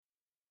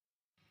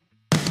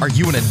Are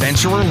you an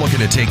adventurer looking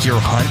to take your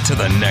hunt to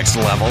the next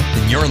level?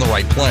 Then you're in the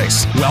right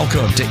place.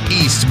 Welcome to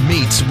East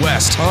Meets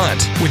West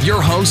Hunt with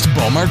your host,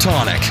 Bo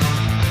Martonic.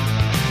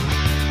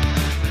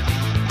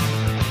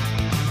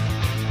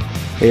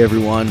 Hey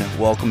everyone,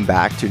 welcome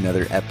back to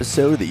another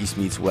episode of the East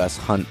Meets West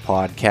Hunt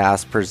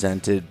podcast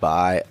presented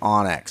by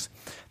onX.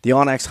 The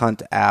onX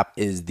Hunt app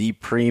is the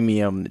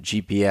premium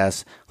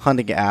GPS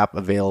hunting app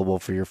available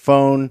for your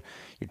phone,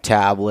 your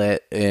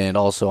tablet, and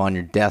also on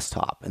your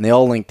desktop, and they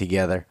all link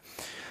together.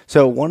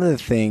 So one of the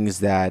things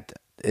that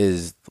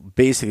is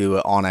basically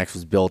what onX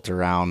was built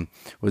around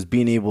was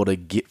being able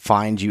to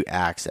find you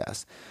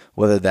access,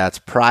 whether that's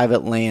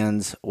private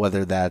lands,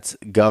 whether that's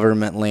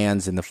government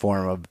lands in the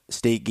form of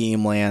state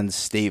game lands,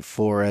 state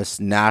forests,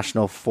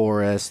 national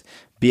forests,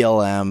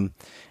 BLM,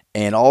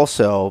 and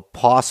also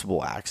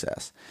possible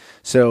access.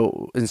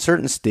 So in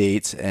certain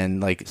states,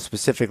 and like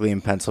specifically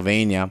in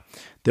Pennsylvania,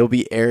 there'll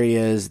be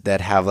areas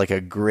that have like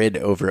a grid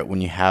over it when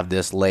you have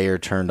this layer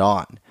turned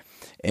on.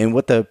 And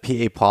what the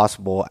PA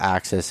possible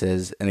access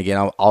is, and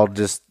again, I'll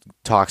just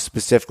talk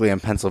specifically on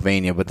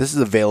Pennsylvania, but this is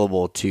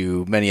available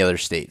to many other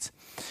states.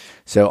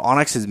 So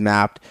onX has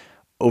mapped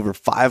over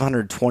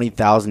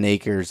 520,000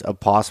 acres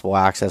of possible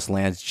access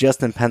lands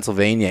just in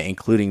Pennsylvania,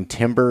 including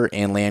timber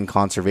and land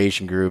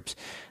conservation groups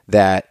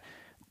that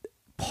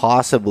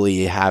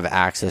possibly have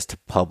access to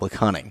public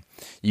hunting.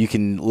 You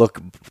can look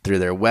through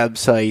their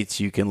websites,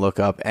 you can look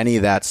up any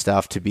of that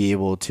stuff to be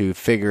able to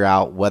figure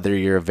out whether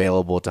you're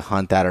available to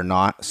hunt that or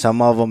not.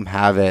 Some of them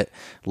have it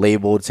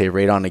labeled, say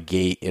right on the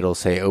gate, it'll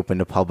say open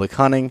to public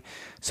hunting.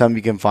 Some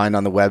you can find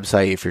on the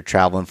website if you're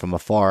traveling from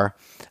afar.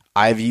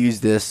 I've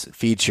used this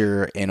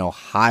feature in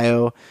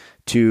Ohio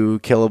to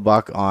kill a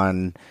buck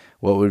on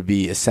what would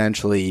be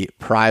essentially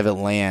private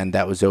land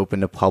that was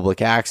open to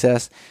public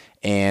access.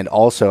 And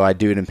also I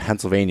do it in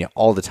Pennsylvania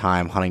all the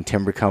time, hunting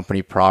timber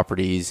company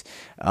properties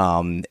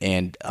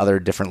and other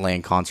different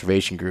land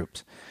conservation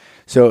groups.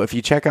 So if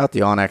you check out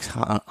the onX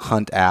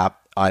Hunt app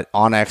at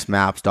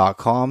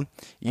onxmaps.com,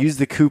 use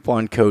the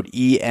coupon code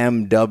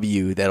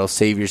EMW. That'll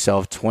save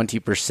yourself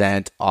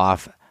 20%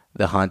 off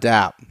the Hunt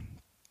app.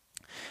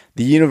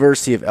 The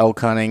University of Elk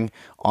Hunting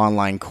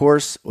online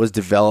course was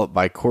developed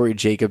by Corey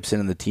Jacobson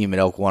and the team at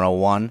Elk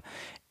 101,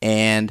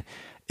 and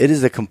it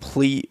is a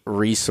complete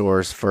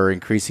resource for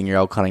increasing your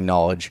elk hunting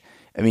knowledge.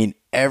 I mean,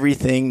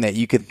 everything that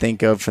you could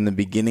think of from the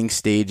beginning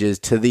stages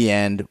to the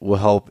end will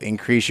help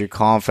increase your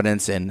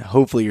confidence and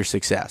hopefully your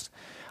success.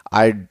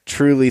 I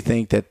truly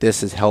think that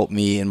this has helped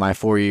me in my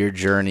 4-year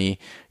journey,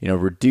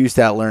 reduce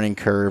that learning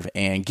curve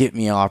and get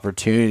me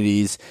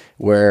opportunities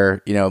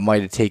where, it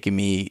might have taken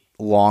me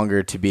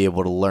longer to be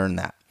able to learn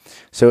that.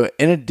 So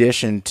in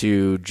addition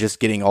to just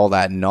getting all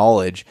that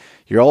knowledge,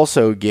 you're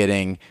also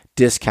getting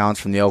discounts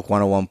from the Elk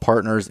 101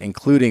 partners,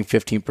 including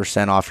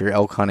 15% off your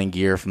elk hunting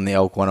gear from the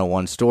Elk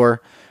 101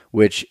 store,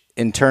 which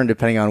in turn,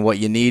 depending on what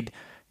you need,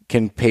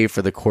 can pay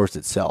for the course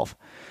itself.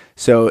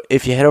 So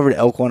if you head over to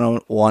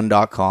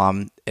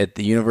elk101.com at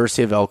the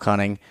University of Elk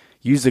Hunting,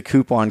 use the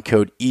coupon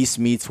code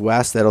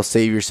EastMeetsWest. That'll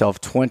save yourself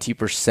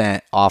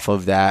 20% off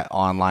of that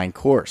online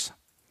course.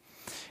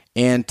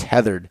 And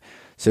Tethered.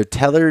 So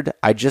Tethered,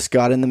 I just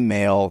got in the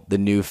mail the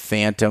new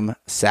Phantom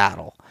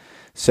saddle.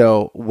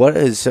 So what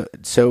is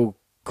so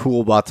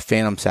cool about the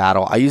Phantom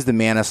saddle? I used the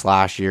Mantis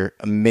last year.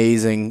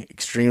 Amazing,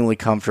 extremely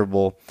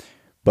comfortable.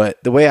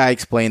 But the way I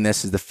explain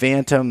this is the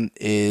Phantom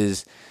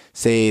is,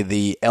 say,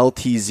 the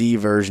LTZ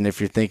version, if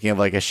you're thinking of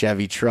like a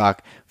Chevy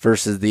truck,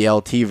 versus the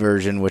LT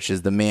version, which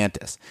is the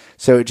Mantis.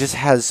 So it just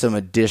has some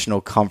additional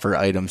comfort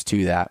items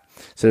to that.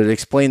 So to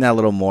explain that a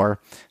little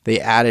more, they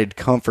added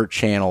comfort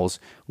channels,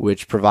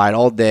 which provide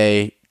all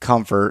day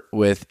comfort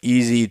with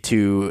easy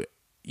to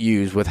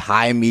use with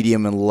high,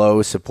 medium, and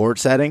low support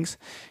settings.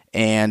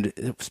 And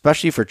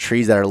especially for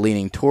trees that are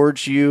leaning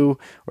towards you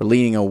or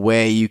leaning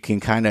away, you can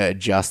kind of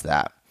adjust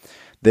that.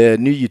 The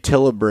new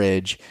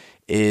UtiliBridge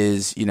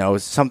is,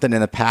 something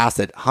in the past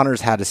that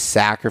hunters had to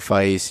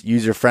sacrifice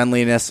user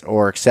friendliness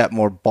or accept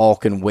more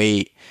bulk and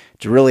weight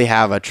to really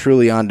have a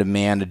truly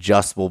on-demand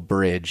adjustable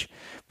bridge.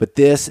 But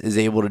this is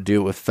able to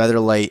do it with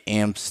Featherlight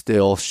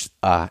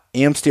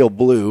Amsteel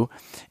Blue,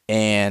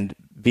 and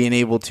being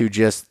able to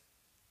just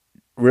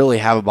really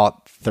have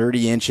about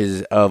 30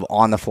 inches of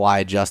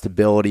on-the-fly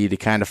adjustability to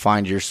kind of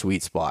find your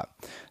sweet spot.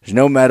 There's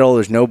no metal,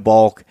 there's no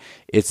bulk.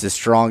 It's the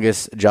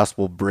strongest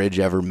adjustable bridge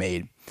ever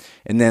made.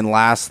 And then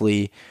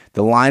lastly,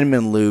 the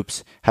lineman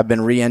loops have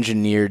been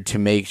re-engineered to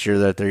make sure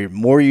that they're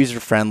more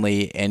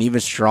user-friendly and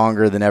even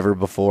stronger than ever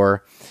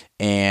before.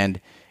 And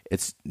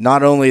it's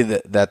not only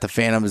that the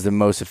Phantom is the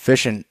most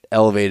efficient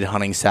elevated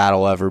hunting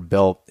saddle ever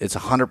built, it's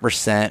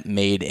 100%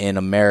 made in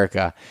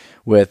America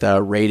with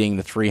a rating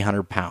to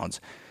 300 pounds.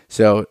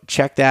 So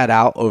check that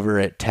out over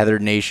at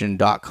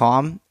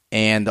tetherednation.com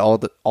and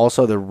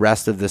also the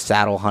rest of the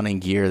saddle hunting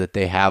gear that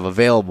they have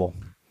available.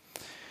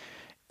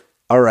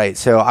 All right,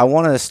 so I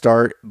want to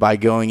start by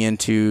going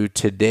into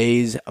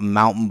today's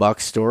Mountain Buck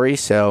story.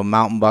 So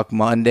Mountain Buck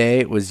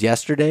Monday was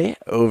yesterday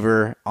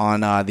over on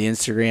the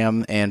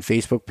Instagram and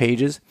Facebook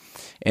pages.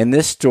 And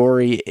this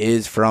story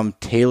is from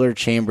Taylor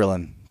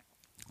Chamberlain.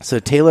 So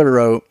Taylor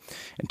wrote,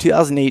 in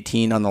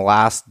 2018, on the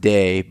last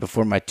day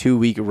before my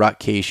 2-week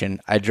rutcation,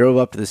 I drove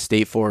up to the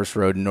State Forest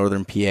Road in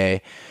northern PA,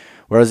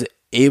 where I was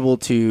able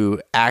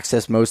to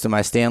access most of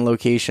my stand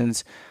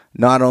locations,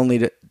 not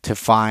only to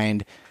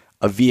find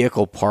a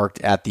vehicle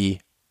parked at the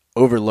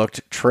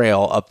overlooked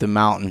trail up the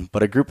mountain,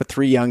 but a group of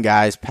 3 young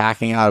guys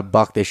packing out a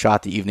buck they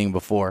shot the evening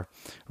before.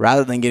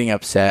 Rather than getting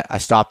upset, I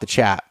stopped to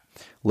chat,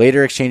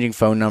 later exchanging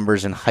phone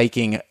numbers and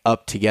hiking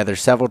up together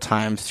several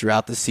times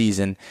throughout the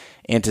season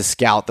and to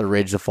scout the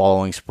ridge the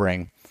following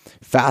spring.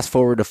 Fast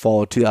forward to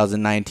fall of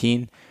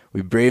 2019,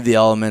 we braved the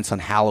elements on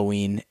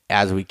Halloween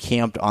as we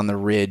camped on the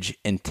ridge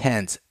in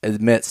tents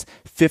amidst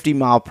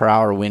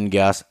 50-mile-per-hour wind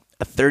gusts,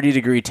 a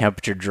 30-degree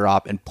temperature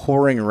drop, and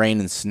pouring rain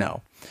and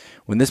snow.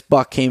 When this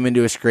buck came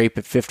into a scrape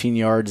at 15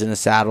 yards in a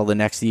saddle the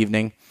next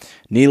evening,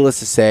 needless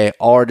to say,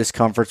 all our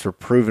discomforts were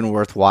proven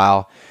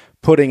worthwhile,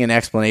 putting an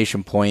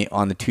exclamation point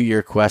on the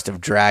 2-year quest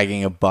of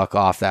dragging a buck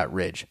off that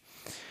ridge.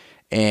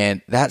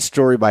 And that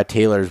story by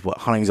Taylor is what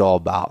hunting's all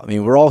about. I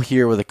mean, we're all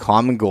here with a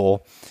common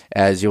goal,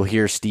 as you'll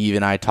hear Steve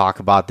and I talk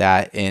about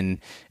that in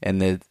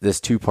this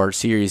 2-part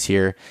series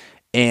here.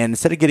 And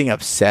instead of getting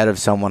upset of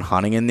someone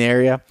hunting in the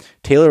area,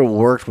 Taylor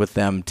worked with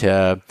them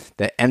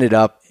that ended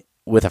up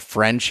with a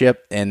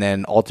friendship and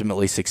then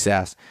ultimately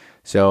success.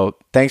 So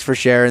thanks for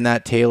sharing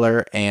that,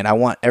 Taylor. And I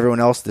want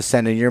everyone else to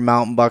send in your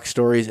mountain buck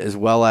stories as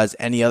well as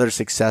any other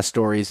success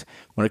stories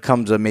when it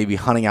comes to maybe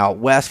hunting out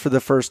west for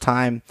the first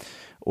time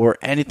or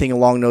anything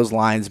along those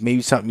lines.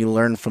 Maybe something you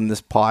learned from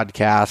this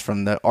podcast,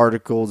 from the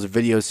articles,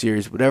 video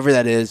series, whatever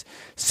that is,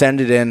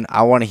 send it in.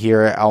 I want to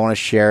hear it. I want to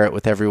share it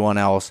with everyone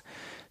else.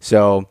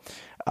 So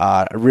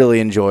I really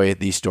enjoy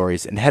these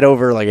stories. And head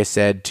over, like I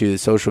said, to the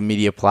social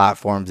media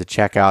platforms to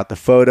check out the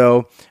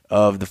photo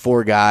of the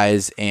 4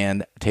 guys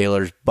and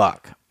Taylor's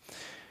buck.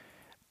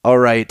 All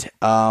right.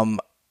 I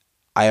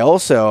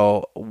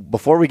also,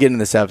 before we get into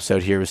this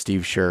episode here with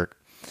Steve Shirk,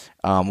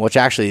 which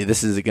actually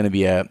this is going to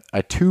be a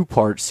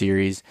 2-part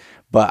series,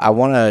 but I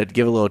want to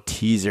give a little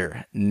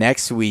teaser.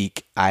 Next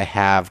week, I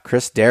have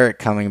Chris Derrick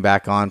coming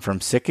back on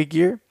from Sitka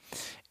Gear,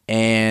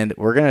 and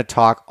we're going to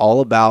talk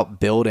all about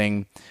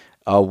building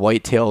a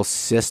whitetail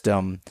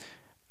system,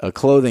 a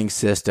clothing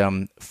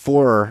system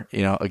for,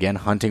 again,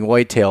 hunting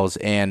whitetails,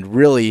 and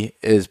really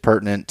is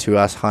pertinent to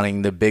us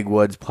hunting the big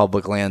woods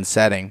public land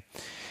setting.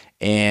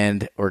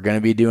 And we're going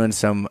to be doing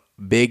some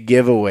big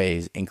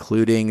giveaways,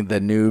 including the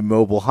new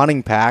mobile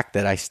hunting pack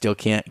that I still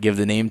can't give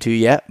the name to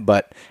yet,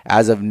 but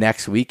as of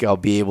next week, I'll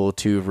be able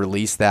to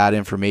release that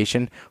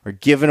information. We're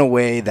giving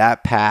away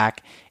that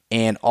pack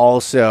and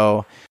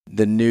also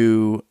the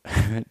new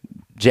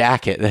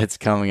jacket that's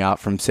coming out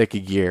from Sitka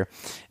Gear.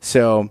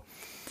 So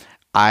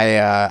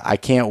I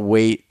can't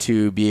wait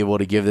to be able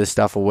to give this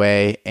stuff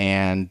away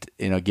and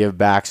give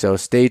back. So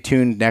stay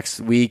tuned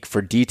next week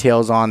for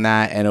details on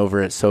that, and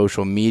over at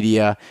social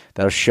media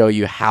that'll show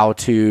you how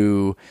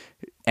to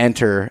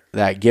enter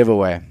that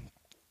giveaway.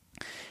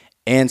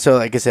 And so,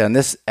 like I said, on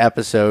this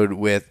episode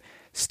with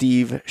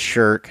Steve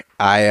Shirk,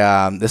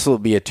 this will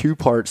be a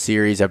 2-part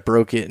series. I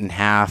broke it in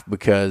half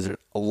because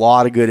a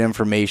lot of good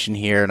information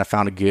here, and I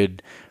found a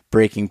good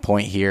breaking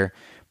point here.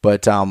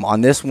 But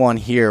on this one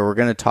here, we're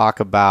going to talk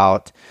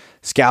about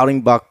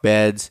scouting buck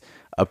beds,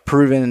 a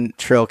proven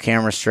trail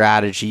camera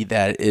strategy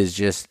that is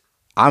just,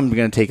 I'm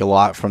going to take a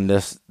lot from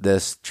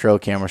this trail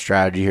camera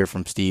strategy here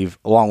from Steve,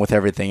 along with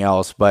everything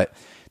else, but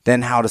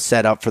then how to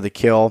set up for the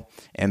kill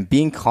and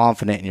being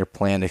confident in your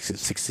plan to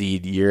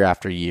succeed year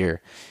after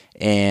year.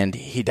 And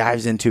he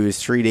dives into his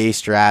 3-day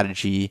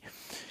strategy,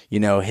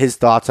 his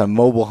thoughts on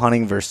mobile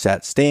hunting versus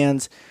set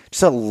stands.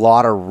 Just a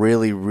lot of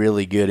really,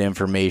 really good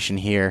information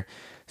here.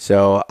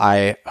 So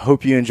I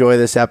hope you enjoy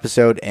this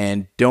episode,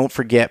 and don't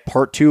forget,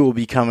 part 2 will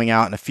be coming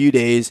out in a few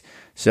days,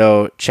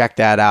 so check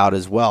that out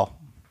as well.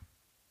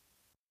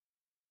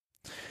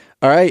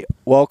 All right,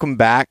 welcome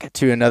back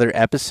to another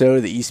episode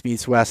of the East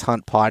Meets West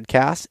Hunt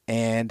podcast,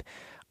 and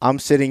I'm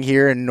sitting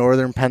here in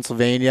northern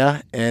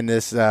Pennsylvania in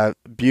this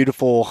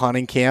beautiful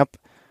hunting camp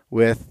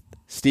with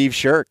Steve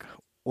Shirk.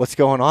 What's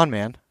going on,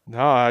 man?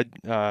 No,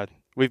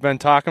 we've been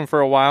talking for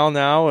a while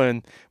now,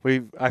 and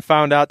I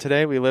found out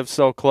today we live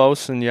so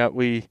close, and yet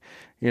we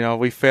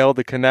failed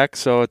to connect.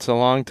 So it's a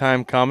long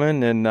time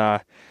coming, and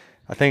I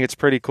think it's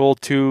pretty cool.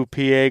 2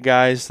 PA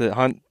guys that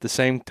hunt the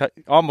same.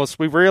 Almost,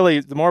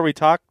 the more we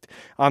talked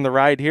on the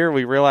ride here,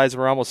 we realized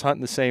we're almost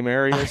hunting the same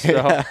area.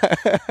 So,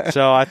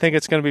 so I think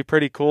it's going to be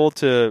pretty cool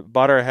to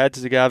butt our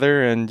heads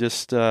together and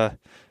just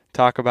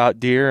talk about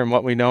deer and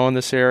what we know in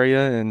this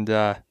area. And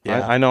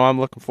I know I'm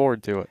looking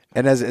forward to it.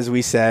 And as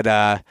we said,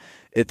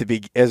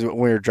 as we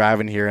were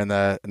driving here in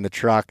the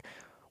truck,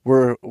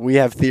 we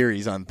have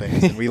theories on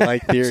things, and we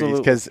like theories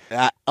because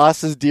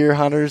us as deer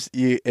hunters,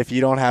 if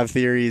you don't have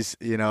theories,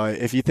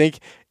 if you think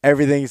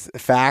everything's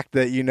fact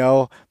that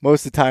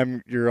most of the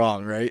time you're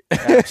wrong, right?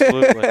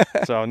 Absolutely.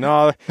 So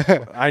no,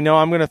 I know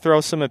I'm going to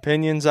throw some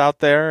opinions out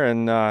there,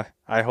 and I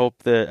I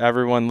hope that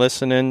everyone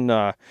listening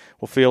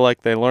will feel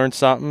like they learned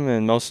something,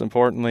 and most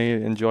importantly,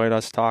 enjoyed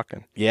us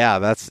talking. Yeah,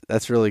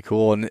 that's really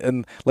cool.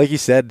 And like you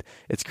said,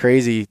 it's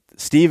crazy.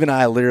 Steve and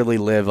I literally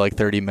live like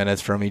 30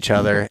 minutes from each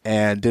other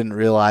and didn't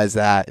realize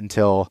that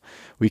until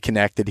we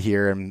connected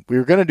here. And we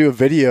were going to do a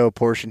video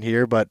portion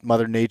here, but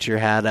Mother Nature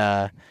had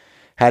a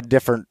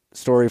different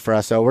story for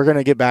us. So we're going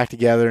to get back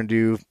together and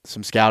do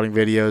some scouting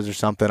videos or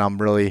something. I'm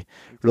really,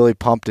 really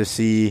pumped to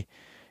see,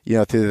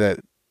 through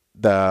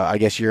the I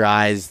guess your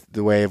eyes,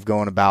 the way of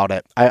going about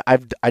it.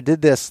 I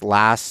did this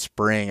last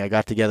spring. I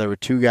got together with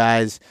two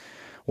guys.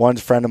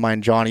 One's a friend of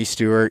mine, Johnny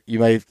Stewart. You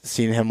might have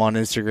seen him on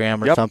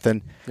Instagram or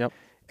something. Yep.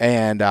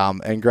 And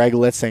Greg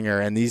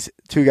Litzinger, and these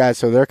two guys,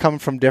 so they're coming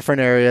from different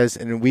areas,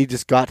 and we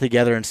just got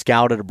together and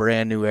scouted a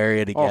brand new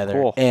area together.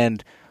 Oh, cool.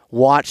 And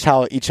watched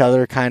how each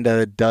other kind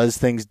of does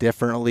things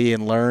differently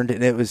and learned,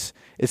 and it's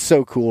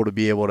so cool to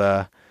be able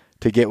to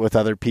get with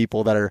other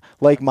people that are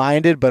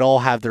like-minded but all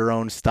have their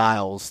own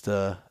styles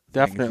to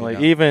definitely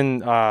things,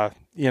 even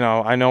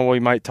I know we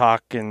might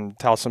talk and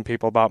tell some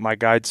people about my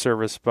guide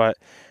service, but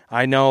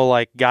I know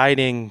like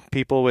guiding,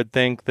 people would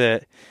think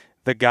that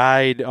the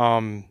guide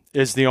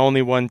is the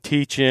only one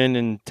teaching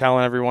and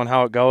telling everyone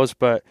how it goes,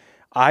 but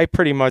I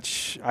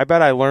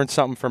bet I learned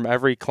something from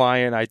every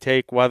client I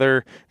take,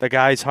 whether the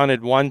guy's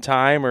hunted one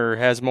time or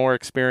has more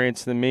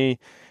experience than me.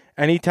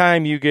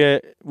 Anytime you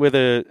get with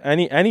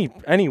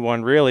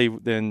anyone really,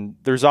 then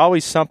there's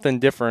always something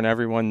different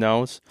everyone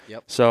knows.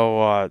 Yep.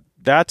 So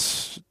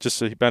that's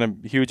just been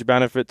a huge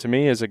benefit to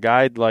me as a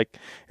guide. Like,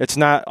 it's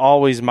not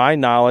always my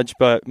knowledge,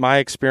 but my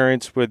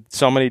experience with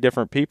so many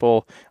different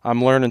people,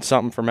 I'm learning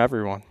something from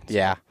everyone.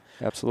 Yeah.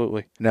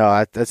 Absolutely.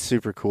 No, that's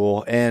super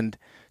cool. And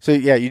so,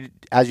 yeah,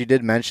 as you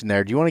did mention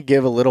there, do you want to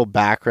give a little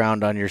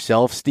background on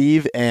yourself,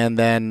 Steve, and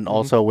then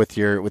also with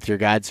your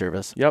guide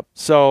service? Yep.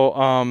 So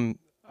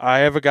I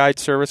have a guide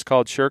service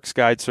called Shirks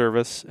Guide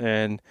Service,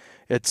 and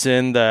it's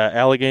in the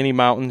Allegheny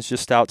Mountains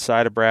just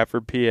outside of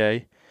Bradford, PA.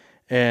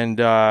 And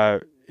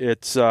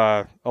it's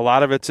a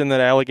lot of it's in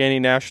the Allegheny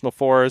National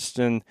Forest.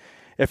 And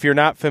if you're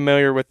not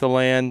familiar with the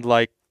land,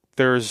 like,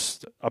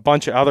 there's a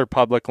bunch of other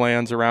public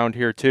lands around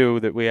here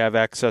too that we have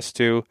access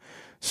to.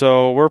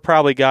 So we're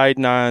probably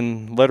guiding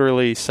on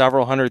literally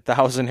several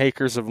 100,000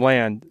 acres of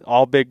land,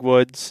 all big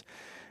woods.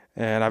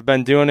 And I've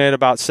been doing it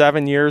about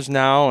 7 years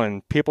now,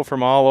 and people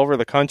from all over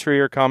the country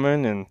are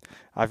coming, and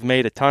I've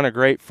made a ton of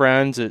great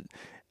friends.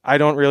 I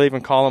don't really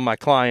even call them my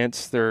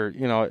clients. They're,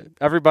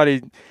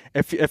 everybody.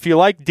 If you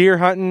like deer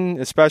hunting,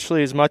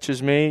 especially as much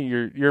as me,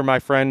 you're my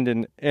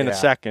friend in a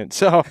second.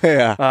 So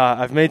yeah.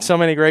 I've made so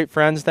many great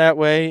friends that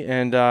way,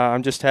 and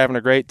I'm just having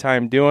a great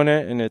time doing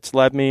it. And it's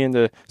led me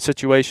into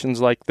situations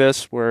like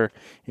this where,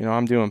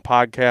 I'm doing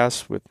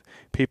podcasts with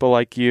people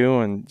like you,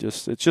 and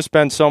it's just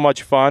been so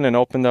much fun and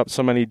opened up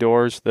so many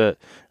doors that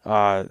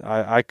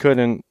I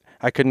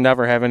could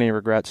never have any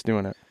regrets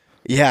doing it.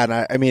 Yeah, and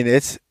I mean,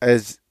 it's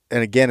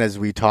and again, as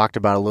we talked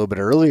about a little bit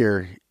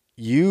earlier,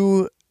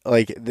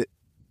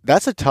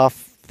 that's a tough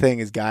thing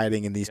is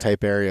guiding in these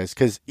type areas,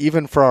 because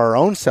even for our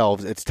own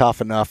selves, it's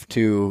tough enough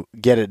to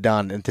get it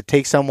done, and to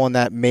take someone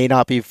that may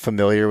not be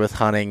familiar with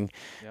hunting,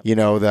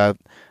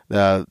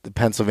 the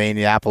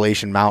Pennsylvania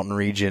Appalachian Mountain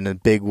region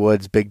and big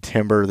woods, big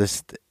timber.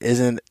 This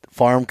isn't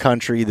farm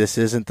country. This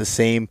isn't the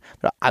same.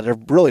 They're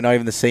really not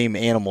even the same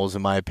animals,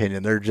 in my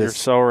opinion. They're just.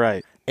 You're so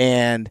right.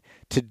 And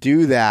to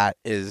do that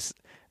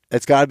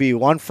it's got to be,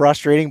 one,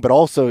 frustrating, but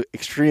also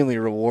extremely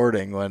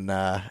rewarding when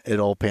it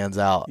all pans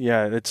out.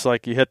 Yeah, it's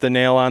like you hit the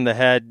nail on the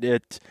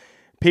head.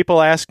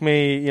 People ask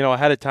me,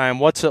 ahead of time,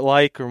 what's it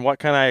like or what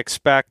can I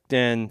expect,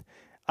 and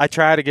I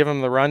try to give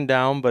them the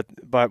rundown.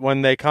 But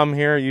when they come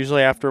here,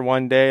 usually after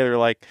one day, they're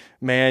like,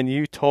 "Man,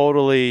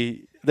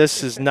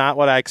 this is not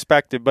what I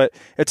expected." But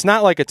it's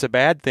not like it's a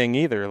bad thing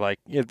either. Like,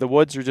 the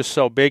woods are just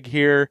so big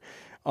here.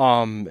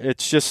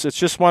 It's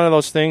just one of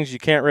those things you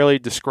can't really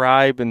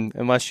describe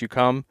unless you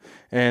come.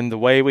 And the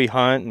way we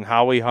hunt and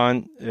how we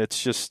hunt,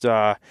 it's just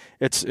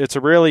it's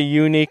a really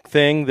unique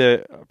thing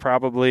that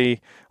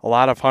probably a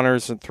lot of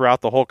hunters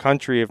throughout the whole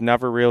country have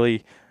never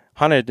really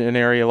hunted an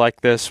area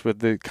like this with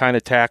the kind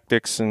of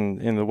tactics and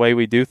the way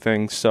we do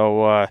things.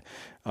 So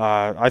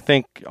I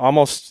think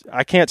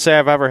I can't say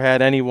I've ever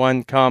had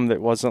anyone come that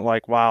wasn't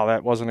like, wow,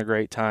 that wasn't a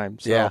great time.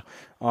 So,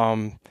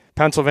 yeah.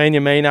 Pennsylvania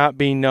may not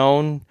be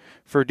known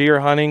for deer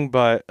hunting,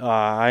 but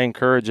I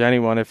encourage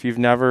anyone, if you've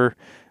never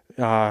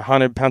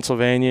hunted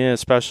Pennsylvania,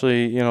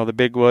 especially the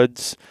big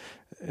woods,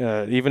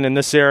 even in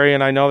this area.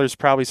 And I know there's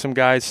probably some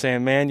guys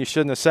saying, "Man, you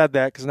shouldn't have said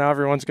that," because now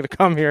everyone's going to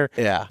come here.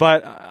 Yeah.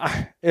 But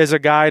as a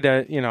guide,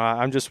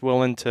 I'm just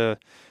willing to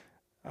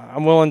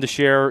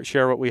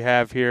share what we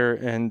have here,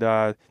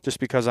 and just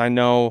because I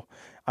know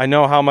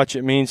how much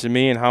it means to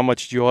me and how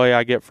much joy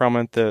I get from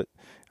it, that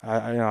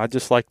I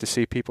just like to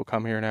see people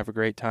come here and have a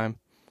great time.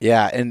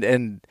 Yeah,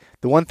 and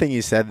the one thing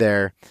you said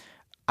there,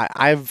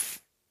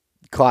 I've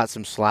caught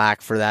some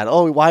slack for that.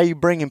 Oh, why are you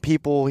bringing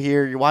people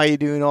here? Why are you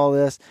doing all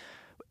this?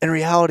 In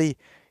reality,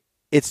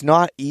 it's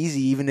not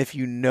easy, even if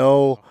you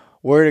know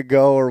where to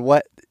go or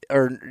what,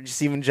 or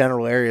just even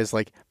general areas.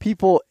 Like,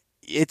 people,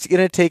 it's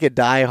going to take a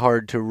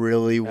diehard to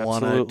really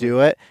want to Absolutely. do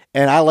it.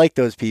 And I like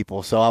those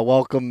people. So I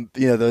welcome,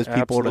 those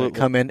people Absolutely. to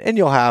come in, and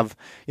you'll have,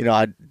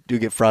 I do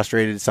get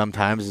frustrated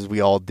sometimes, as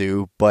we all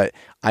do, but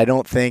I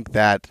don't think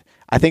that,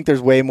 I think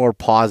there's way more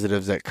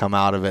positives that come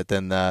out of it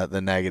than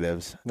the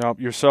negatives. No,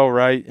 you're so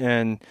right.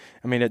 And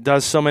I mean, it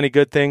does so many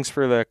good things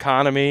for the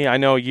economy. I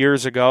know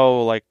years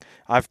ago, like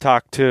I've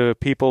talked to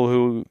people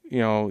who,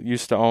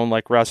 used to own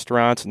like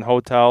restaurants and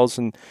hotels,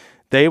 and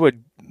they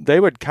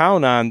would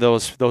count on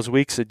those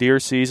weeks of deer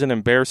season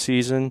and bear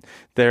season.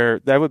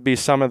 That would be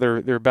some of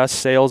their best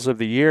sales of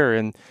the year.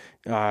 And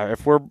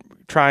if we're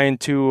trying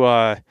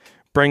to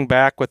bring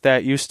back what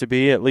that used to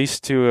be, at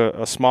least to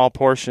a small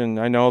portion.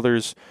 I know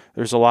there's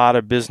a lot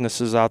of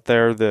businesses out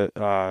there that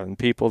and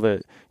people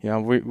that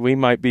we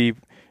might be,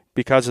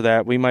 because of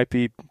that, we might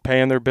be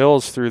paying their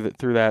bills through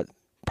that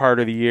part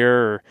of the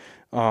year. Or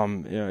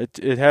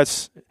it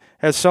has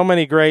so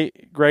many great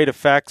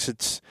effects.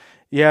 It's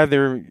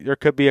there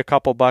could be a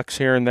couple bucks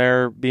here and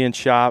there being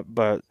shot,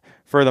 but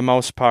for the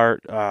most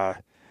part,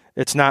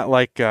 it's not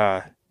like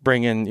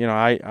bringing,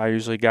 I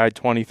usually guide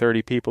 20,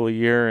 30 people a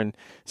year, and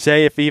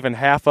say if even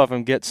half of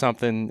them get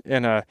something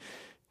in a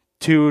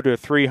 200,000 to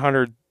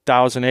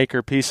 300,000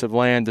 acre piece of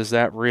land, does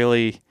that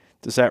really,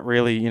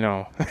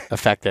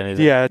 affect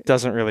anything? Yeah, it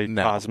doesn't really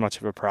cause much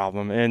of a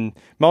problem. And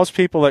most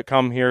people that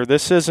come here,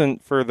 this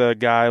isn't for the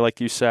guy, like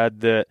you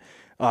said, that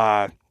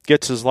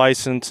gets his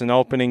license and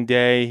opening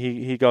day,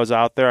 he goes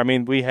out there. I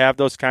mean, we have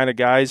those kind of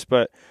guys,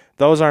 but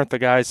those aren't the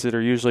guys that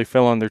are usually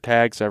filling their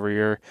tags every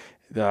year.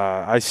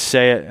 I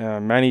say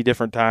it many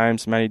different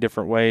times, many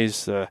different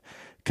ways.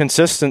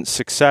 Consistent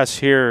success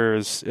here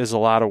is a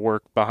lot of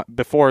work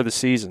before the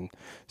season.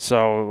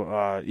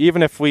 So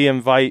even if we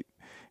invite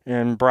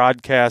and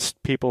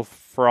broadcast people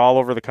for all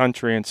over the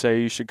country and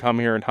say you should come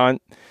here and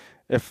hunt,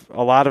 if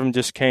a lot of them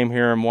just came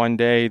here in one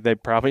day,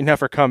 they'd probably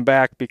never come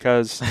back,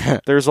 because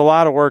there's a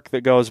lot of work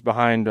that goes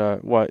behind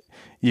what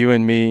you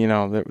and me,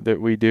 that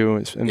we do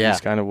in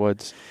these kind of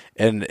woods.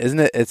 And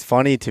it's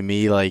funny to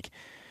me, like,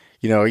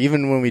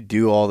 even when we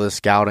do all this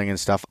scouting and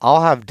stuff,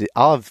 I'll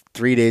have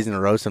 3 days in a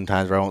row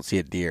sometimes where I won't see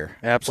a deer.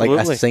 Absolutely.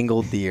 Like a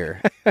single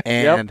deer.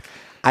 And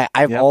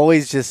I've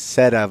always just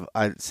said,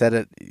 I've said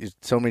it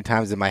so many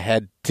times in my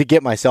head to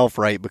get myself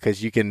right,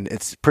 because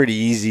it's pretty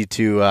easy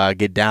to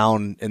get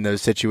down in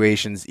those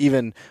situations,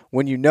 even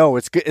when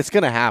it's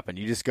going to happen.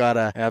 You just got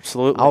to.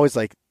 Absolutely. Always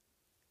like,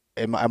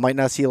 I might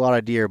not see a lot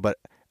of deer, but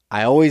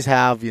I always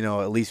have,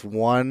 at least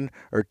 1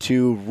 or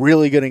 2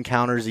 really good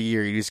encounters a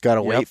year. You just got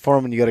to wait for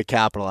them, and you got to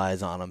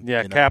capitalize on them.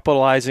 Yeah,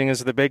 capitalizing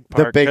is the big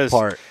part.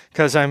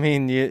 Because, I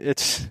mean,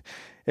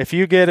 if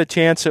you get a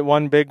chance at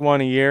one big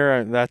one a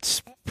year,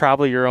 that's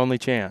probably your only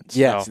chance.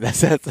 Yes,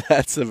 so.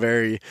 That's a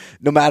very,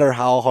 no matter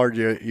how hard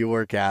you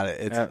work at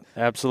it.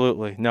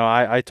 Absolutely. No,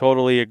 I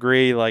totally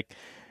agree. Like,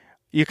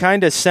 you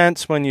kind of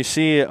sense when you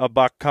see a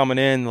buck coming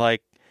in,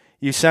 like,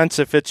 you sense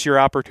if it's your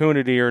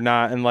opportunity or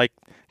not. And, like,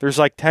 there's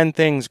like 10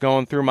 things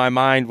going through my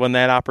mind when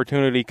that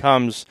opportunity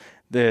comes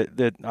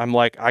that I'm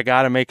like, I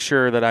got to make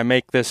sure that I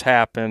make this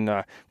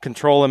happen,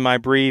 controlling my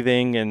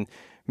breathing and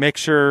make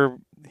sure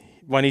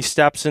when he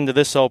steps into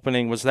this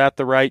opening, was that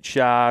the right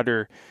shot?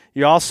 Or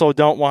you also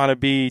don't want to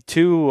be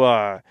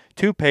too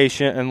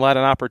patient and let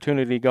an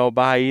opportunity go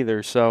by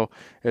either. So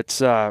it's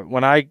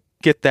when I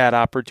get that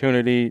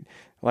opportunity,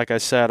 like I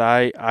said,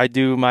 I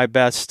do my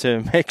best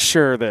to make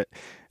sure that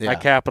I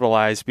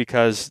capitalize,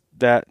 because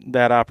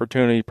that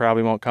opportunity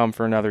probably won't come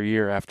for another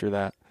year after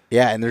that.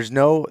 Yeah, and there's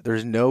no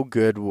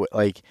good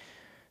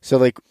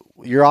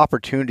your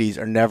opportunities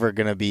are never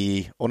going to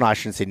be, well, no, I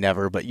shouldn't say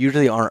never, but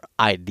usually aren't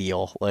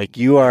ideal. Like,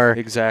 you are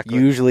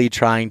usually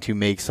trying to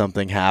make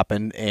something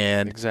happen,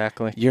 and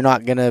you're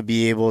not going to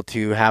be able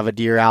to have a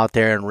deer out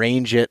there and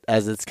range it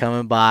as it's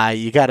coming by.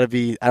 You got to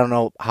be, I don't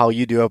know how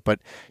you do it, but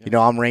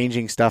I'm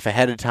ranging stuff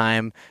ahead of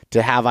time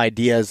to have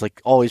ideas.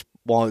 Like, always,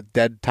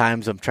 dead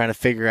times, I'm trying to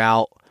figure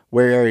out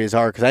where areas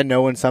are, because I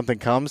know when something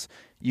comes,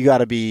 you got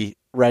to be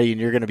ready,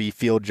 and you're going to be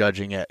field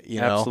judging it.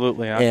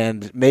 Absolutely,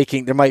 and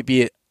there might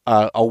be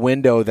a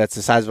window that's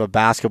the size of a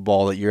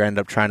basketball that you end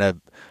up trying to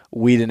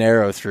weed an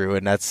arrow through,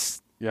 and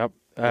that's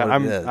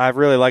I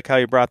really like how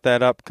you brought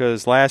that up,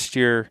 because last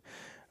year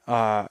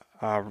a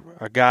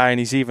guy, and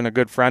he's even a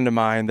good friend of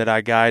mine, that I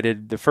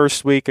guided the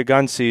first week of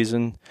gun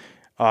season,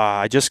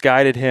 I just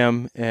guided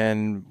him,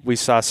 and we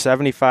saw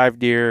 75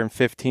 deer and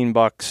 15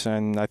 bucks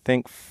in, I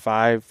think,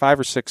 5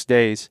 or 6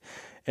 days,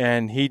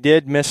 and he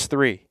did miss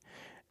 3.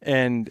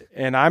 And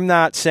I'm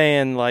not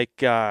saying,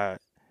 like,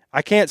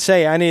 I can't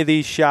say any of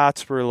these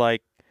shots were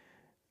like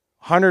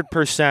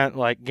 100%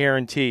 like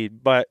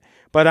guaranteed, but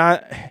on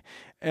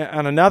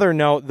another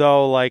note,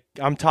 though, like,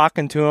 I'm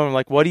talking to him,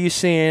 like, what are you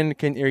seeing?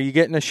 Are you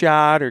getting a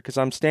shot? Or, because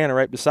I'm standing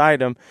right beside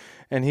him,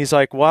 and he's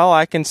like, well,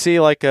 I can see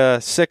like a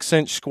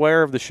 6-inch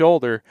square of the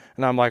shoulder,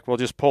 and I'm like, well,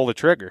 just pull the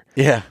trigger.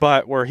 Yeah.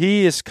 But where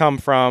he has come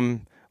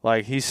from,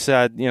 like he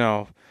said,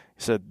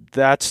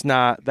 that's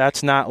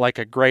not like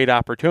a great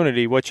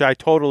opportunity, which I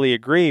totally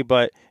agree.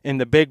 But in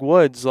the big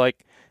woods,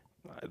 like,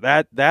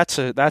 that's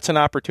an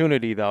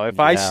opportunity, though. If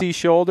I see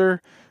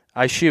shoulder,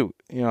 I shoot.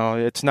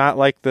 It's not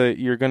like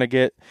you're going to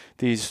get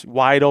these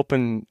wide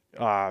open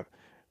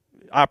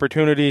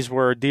opportunities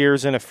where a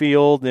deer's in a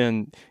field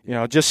and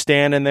just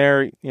standing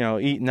there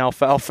eating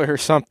alfalfa or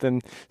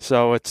something.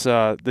 So it's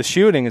the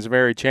shooting is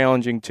very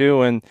challenging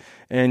too,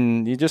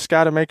 and you just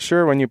got to make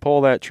sure when you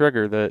pull that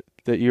trigger that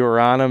you were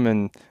on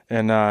them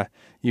and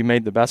you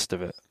made the best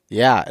of it.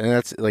 Yeah, and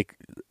that's like,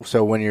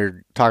 so when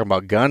you're talking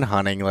about gun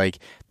hunting, like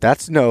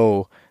that's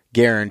no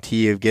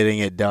guarantee of getting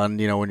it done,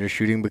 when you're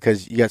shooting,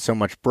 because you got so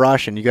much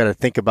brush, and you got to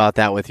think about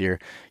that with your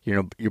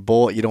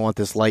bullet. You don't want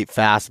this light,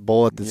 fast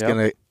bullet that's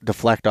going to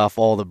deflect off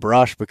all the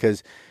brush,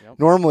 because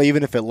normally,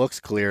 even if it looks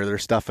clear,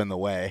 there's stuff in the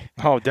way.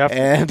 Oh,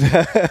 definitely.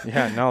 And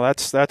yeah, no,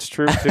 that's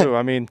true too.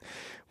 I mean,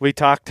 we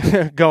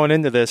talked going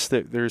into this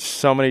that there's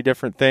so many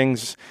different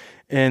things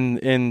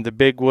in the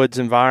big woods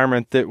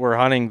environment that we're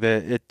hunting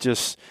that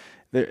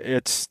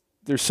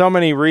there's so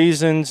many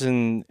reasons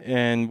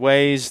and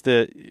ways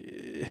that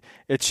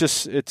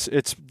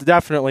it's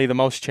definitely the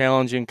most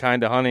challenging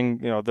kind of hunting.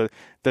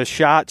 The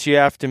shots you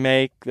have to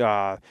make,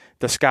 the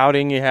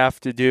scouting you have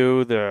to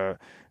do, the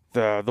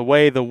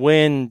way the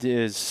wind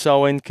is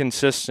so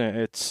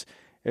inconsistent.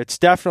 It's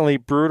definitely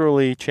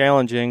brutally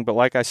challenging. But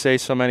like I say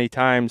so many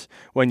times,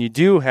 when you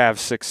do have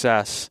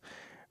success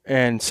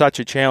in such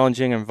a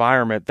challenging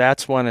environment,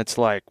 that's when it's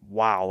like,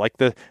 wow. Like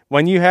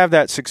when you have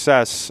that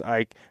success,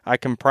 I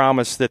can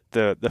promise that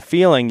the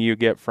feeling you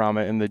get from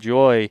it and the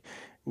joy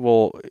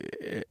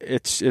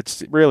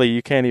it's really,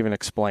 you can't even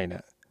explain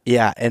it.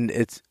 Yeah, and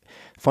it's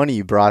funny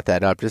you brought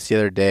that up. Just the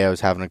other day I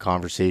was having a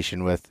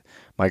conversation with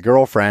my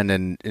girlfriend,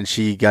 and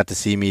she got to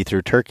see me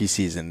through turkey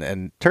season.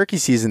 And turkey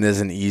season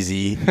isn't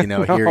easy,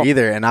 No. here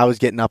either. And I was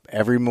getting up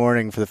every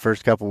morning for the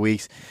first couple of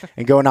weeks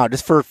and going out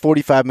just for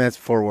 45 minutes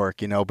before work,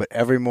 but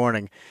every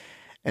morning.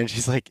 And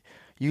she's like,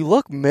 you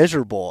look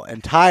miserable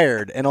and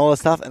tired and all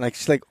this stuff. And like,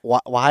 she's like,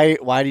 why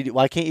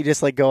can't you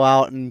just like go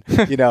out and,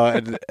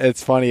 and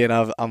it's funny. And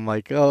I'm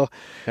like, oh,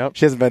 yep.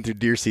 She hasn't been through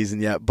deer season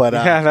yet, but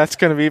yeah, that's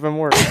going to be even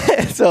worse.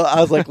 So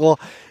I was like, well,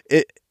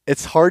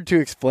 it's hard to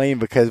explain,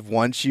 because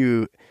once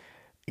you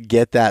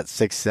get that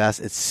success,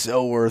 it's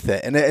so worth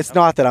it. And it's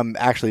not that I'm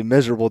actually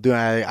miserable doing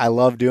it. I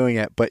love doing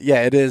it, but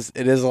yeah, it is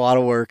a lot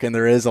of work, and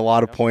there is a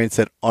lot of points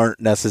that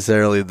aren't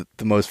necessarily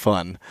the most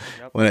fun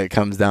when it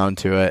comes down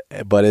to it,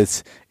 but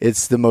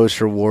it's the most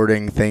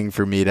rewarding thing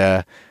for me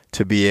to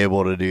be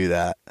able to do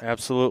that.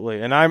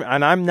 Absolutely. And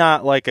I'm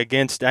not like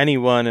against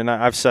anyone, and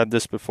I've said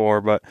this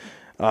before, but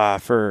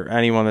for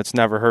anyone that's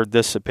never heard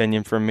this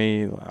opinion from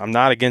me, I'm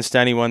not against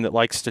anyone that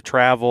likes to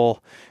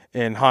travel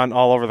and hunt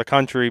all over the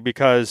country,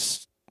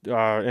 because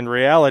in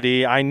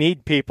reality, I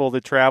need people to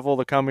travel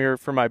to come here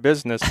for my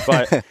business.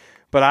 But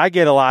but I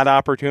get a lot of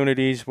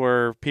opportunities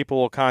where people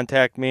will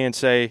contact me and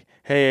say,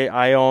 hey,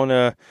 I own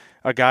a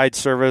guide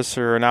service,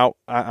 or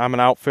I'm an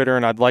outfitter,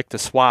 and I'd like to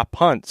swap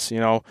hunts.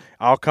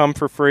 I'll come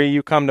for free,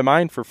 you come to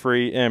mine for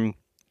free. And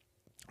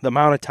the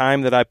amount of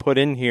time that I put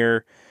in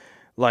here,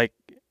 like,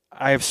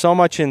 I have so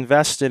much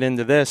invested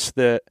into this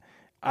that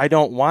I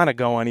don't want to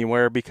go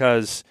anywhere,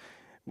 because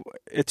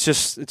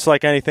it's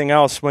like anything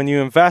else. When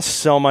you invest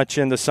so much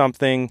into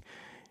something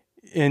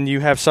and you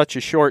have such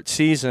a short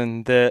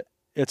season, that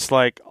it's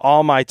like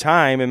all my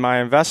time and my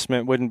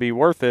investment wouldn't be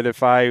worth it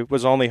if I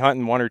was only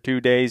hunting 1 or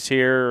 2 days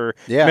here, or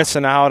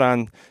missing out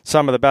on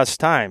some of the best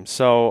times.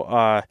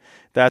 So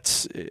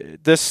that's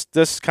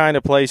this kind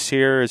of place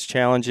here, as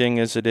challenging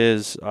as it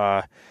is.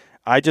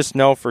 I just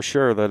know for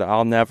sure that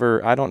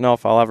I don't know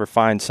if I'll ever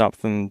find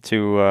something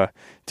to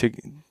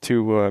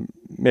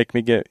make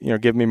me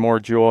give me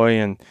more joy,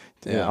 and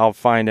I'll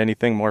find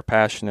anything more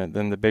passionate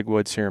than the big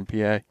woods here in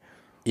PA.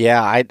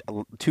 Yeah,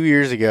 2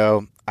 years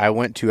ago I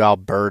went to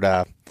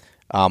Alberta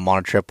on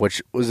a trip,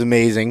 which was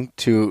amazing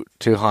to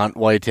hunt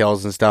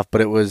whitetails and stuff,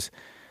 but it was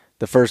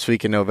the first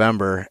week in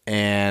November,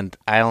 and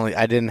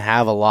I didn't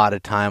have a lot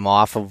of time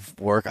off of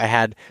work. I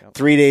had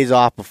 3 days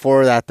off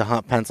before that to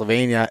hunt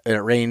Pennsylvania, and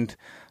it rained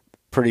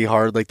pretty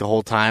hard like the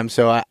whole time,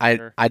 so I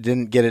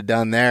didn't get it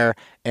done there.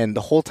 And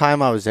the whole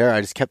time I was there,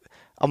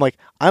 I'm like,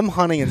 I'm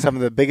hunting in some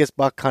of the biggest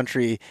buck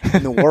country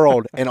in the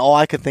world, and all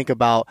I could think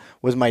about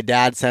was my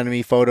dad sending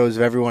me photos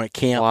of everyone at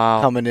camp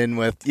coming in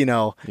with,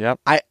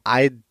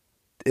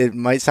 it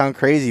might sound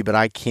crazy, but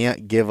I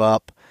can't give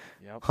up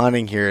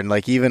hunting here. And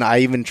like, I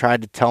even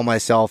tried to tell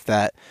myself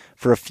that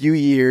for a few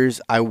years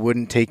I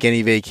wouldn't take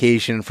any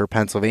vacation for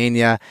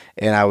Pennsylvania,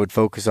 and I would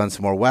focus on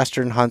some more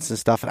Western hunts and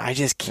stuff. And I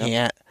just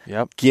can't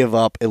give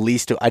up I need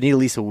at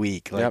least a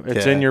week.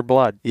 It's in your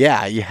blood.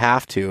 Yeah, you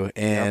have to.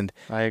 And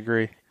I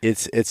agree.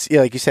 It's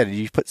like you said,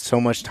 you put so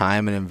much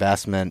time and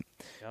investment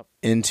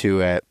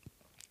into it.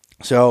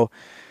 So,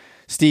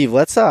 Steve,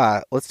 let's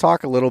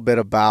talk a little bit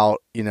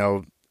about,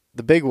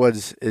 the big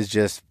woods is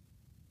just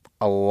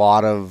a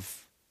lot of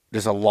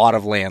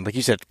land. Like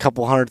you said, a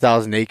couple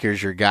 100,000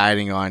 acres you're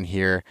guiding on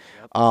here.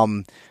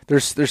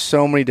 There's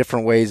so many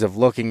different ways of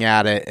looking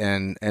at it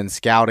and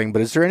scouting,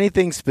 but is there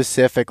anything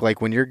specific,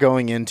 like when you're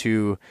going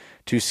into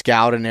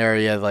scout an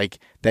area, like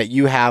that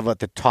you have at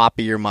the top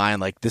of your mind,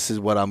 like this is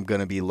what I'm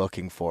going to be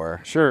looking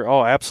for? Sure.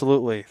 Oh,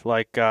 absolutely.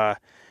 Like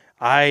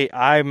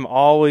I'm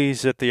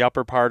always at the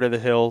upper part of the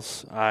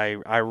hills.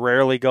 I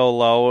rarely go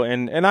low,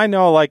 and I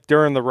know like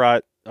during the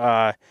rut,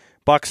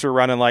 bucks are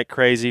running like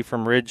crazy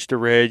from ridge to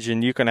ridge,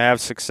 and you can have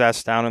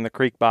success down in the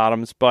creek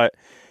bottoms. But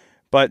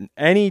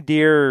any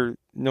deer,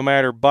 no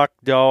matter buck,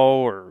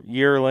 doe, or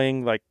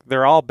yearling, like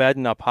they're all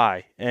bedding up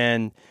high,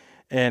 and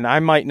I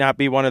might not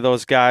be one of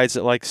those guys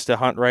that likes to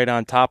hunt right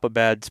on top of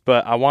beds,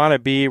 but I want to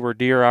be where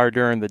deer are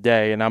during the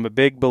day, and I'm a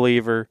big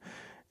believer.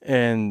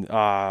 And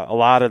a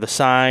lot of the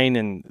sign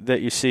and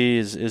that you see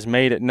is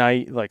made at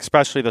night, like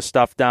especially the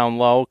stuff down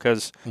low,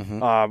 because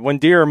when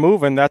deer are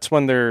moving, that's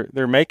when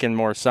they're making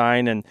more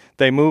sign, and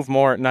they move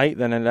more at night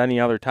than at any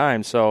other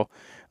time. So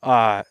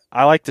I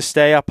like to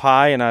stay up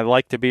high, and I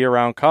like to be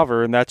around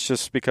cover, and that's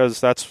just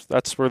because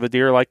that's where the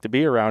deer like to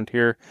be around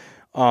here.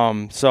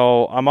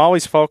 So I'm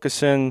always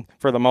focusing,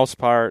 for the most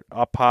part,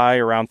 up high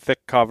around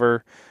thick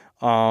cover,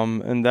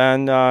 and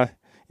then.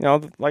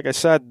 Like I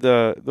said,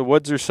 the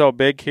woods are so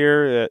big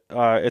here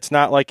that it's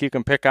not like you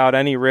can pick out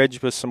any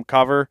ridge with some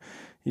cover.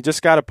 You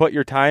just got to put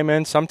your time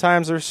in.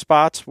 Sometimes there's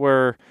spots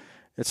where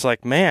it's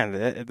like,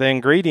 man, the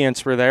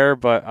ingredients were there,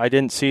 but I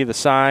didn't see the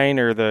sign,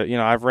 or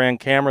I've ran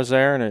cameras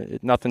there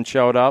and nothing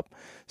showed up.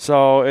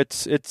 So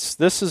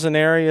this is an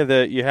area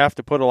that you have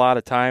to put a lot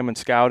of time and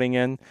scouting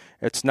in.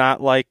 It's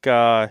not like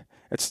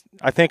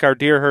I think our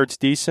deer herd's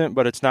decent,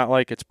 but it's not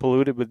like it's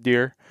polluted with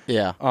deer.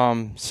 Yeah.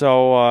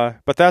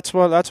 But that's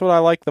what I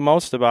like the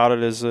most about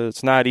it is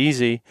it's not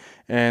easy,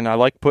 and I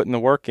like putting the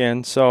work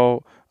in.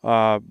 So,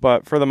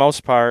 but for the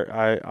most part,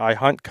 I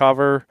hunt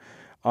cover.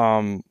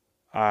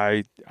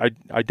 I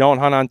don't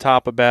hunt on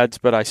top of beds,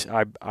 but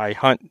I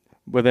hunt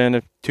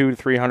within 200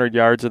 to 300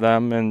 yards of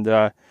them, and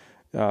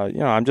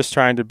I'm just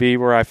trying to be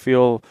where I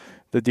feel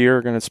the deer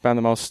are going to spend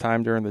the most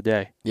time during the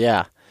day.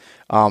 Yeah.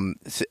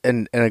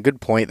 And a good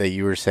point that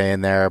you were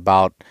saying there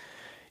about,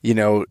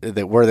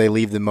 that where they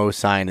leave the most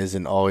sign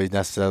isn't always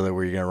necessarily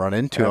where you're going to run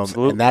into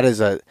Absolutely. them.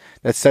 And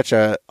that's such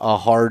a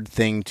hard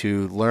thing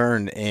to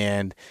learn.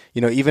 And,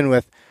 even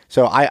with,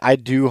 so I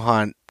do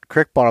hunt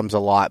creek bottoms a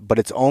lot, but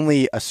it's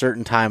only a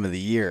certain time of the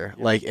year.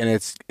 Yeah. And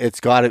it's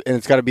got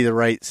to be the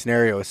right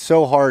scenario. It's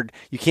so hard.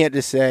 You can't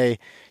just say,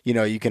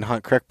 you can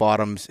hunt creek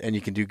bottoms and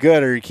you can do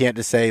good, or you can't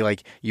just say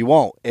like you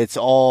won't. It's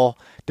all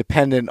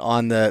dependent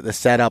on the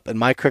setup. And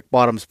my creek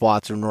bottom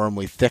spots are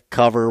normally thick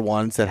cover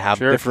ones that have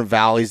different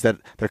valleys that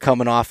they're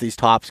coming off these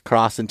tops,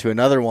 cross into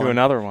another one.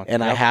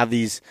 And I have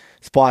these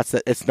spots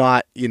that it's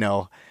not,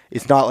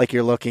 it's not like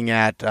you're looking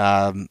at,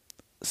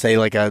 say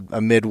like a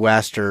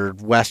Midwest or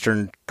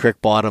Western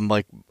creek bottom,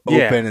 like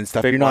open and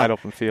stuff. Big, you're not wide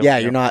open field. Yeah,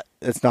 you're not.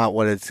 It's not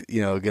what it's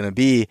going to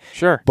be.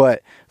 Sure.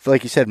 But for,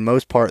 like you said,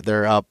 most part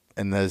they're up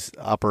in those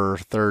upper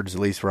thirds,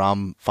 at least where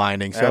I'm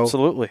finding. So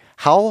absolutely.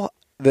 How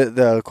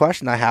the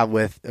question I have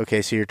with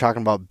so you're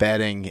talking about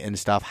bedding and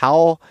stuff.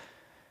 How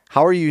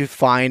are you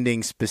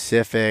finding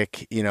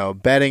specific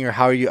bedding, or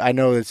how are you? I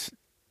know it's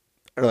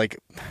like,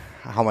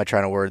 how am I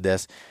trying to word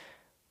this?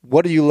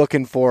 What are you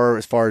looking for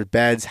as far as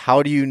beds?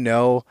 How do you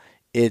know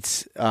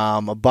it's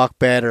a buck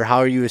bed, or how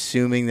are you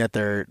assuming that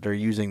they're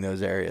using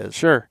those areas?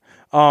 Sure.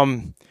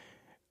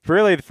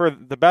 Really, for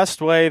the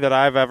best way that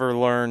I've ever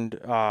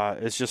learned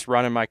is just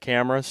running my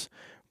cameras.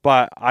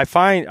 But I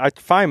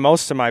find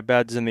most of my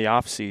beds in the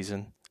off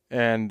season,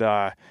 and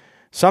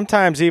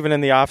sometimes even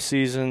in the off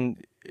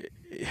season,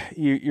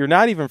 you're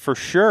not even for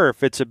sure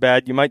if it's a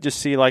bed. You might just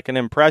see like an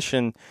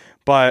impression,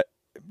 but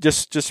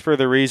just for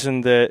the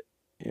reason that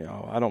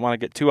I don't want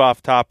to get too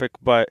off topic,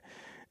 but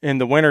in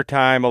the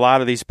wintertime, a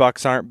lot of these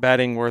bucks aren't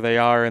bedding where they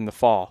are in the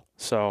fall.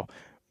 So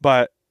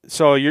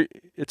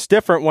it's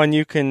different when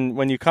you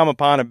come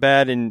upon a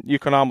bed and you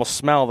can almost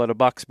smell that a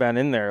buck's been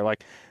in there.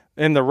 Like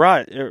in the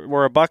rut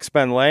where a buck's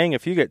been laying,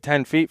 if you get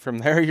 10 feet from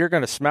there, you're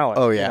going to smell it.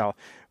 Oh yeah.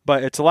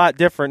 But it's a lot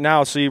different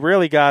now. So you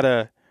really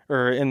gotta,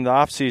 or in the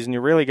off season, you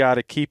really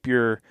gotta keep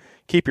your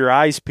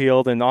eyes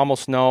peeled and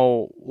almost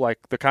know like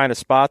the kind of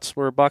spots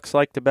where bucks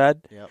like to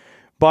bed. Yep.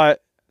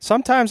 But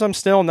sometimes I'm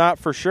still not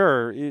for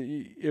sure.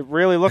 It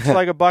really looks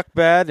like a buck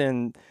bed,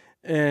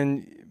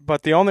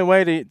 but the only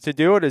way to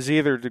do it is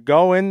either to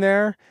go in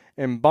there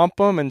and bump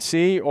them and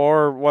see,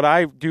 or what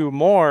I do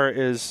more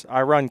is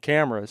I run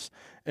cameras.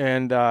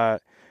 And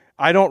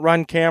I don't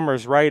run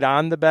cameras right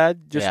on the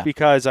bed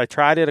because I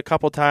tried it a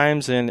couple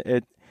times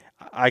and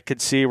I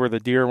could see where the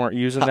deer weren't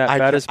using that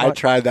bed as much. I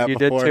tried that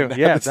before. You did too.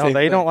 Yeah, no,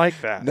 they don't like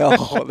that.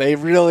 No, they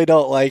really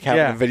don't like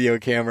having a video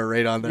camera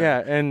right on there.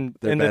 Yeah, and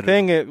the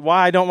thing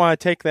why I don't want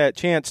to take that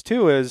chance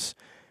too is,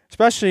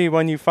 especially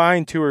when you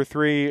find 2 or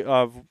 3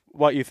 of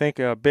what you think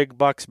a big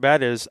buck's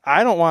bed is,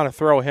 I don't want to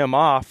throw him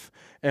off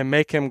and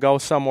make him go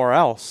somewhere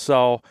else.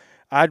 So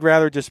I'd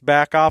rather just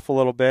back off a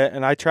little bit,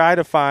 and I try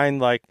to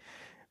find like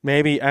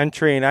maybe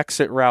entry and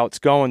exit routes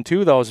going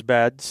to those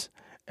beds,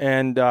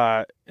 and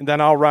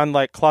then I'll run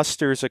like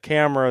clusters of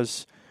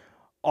cameras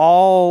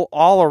all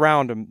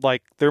around them.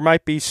 Like there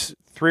might be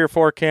 3 or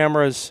 4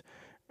 cameras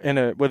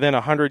within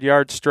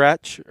 100-yard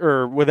stretch,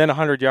 or within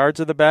 100 yards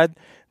of the bed.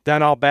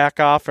 Then I'll back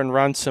off and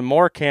run some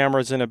more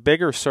cameras in a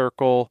bigger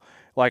circle,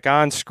 like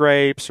on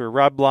scrapes or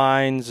rub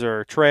lines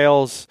or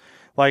trails.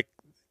 like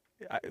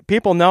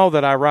people know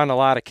that I run a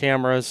lot of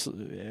cameras.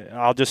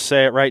 I'll just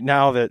say it right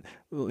now that,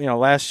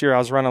 last year I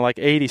was running like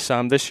 80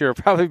 some. This year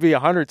it'll probably be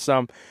 100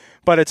 some.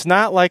 But it's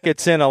not like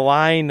it's in a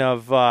line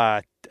of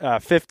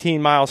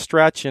 15-mile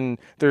stretch and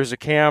there's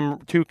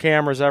two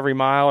cameras every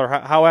mile, or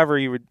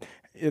however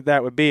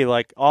that would be.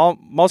 Like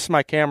most of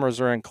my cameras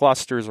are in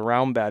clusters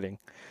around bedding,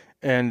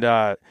 and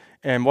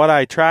what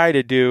I try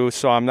to do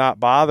so I'm not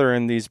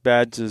bothering these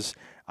beds is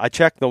I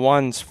check the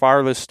ones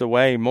farthest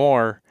away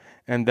more,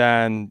 and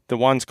then the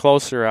ones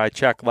closer I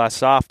check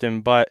less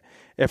often. But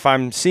if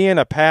I'm seeing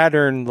a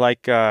pattern,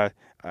 like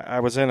I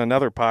was in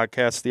another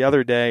podcast the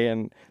other day,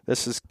 and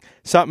this is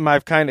something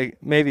I've kind of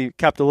maybe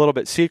kept a little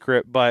bit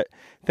secret, but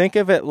think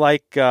of it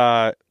like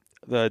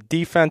the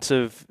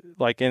defensive,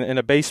 like in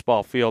a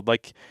baseball field.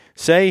 Like,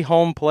 say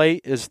home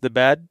plate is the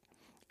bed,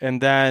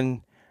 and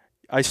then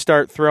I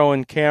start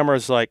throwing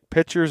cameras like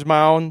pitcher's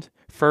mound,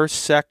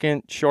 first,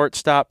 second,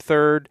 shortstop,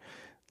 third,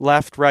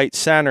 left, right,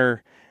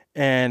 center,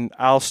 and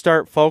I'll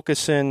start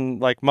focusing,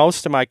 like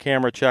most of my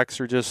camera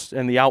checks are just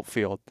in the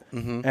outfield.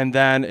 Mm-hmm. And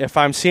then if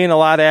I'm seeing a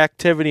lot of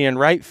activity in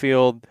right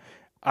field,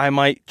 I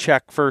might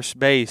check first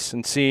base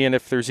and seeing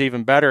if there's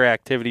even better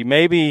activity.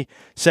 Maybe,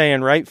 say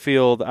in right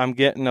field, I'm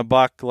getting a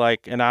buck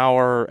like an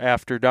hour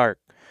after dark.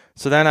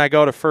 So then I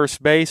go to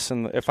first base,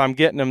 and if I'm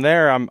getting him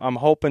there, I'm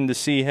hoping to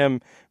see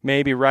him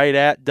maybe right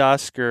at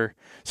dusk. Or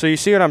so you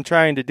see what I'm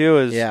trying to do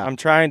is I'm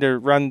trying to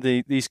run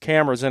these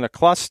cameras in a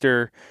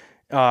cluster,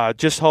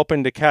 just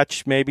hoping to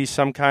catch maybe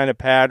some kind of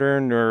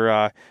pattern, or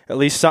at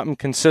least something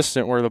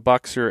consistent where the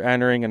bucks are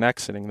entering and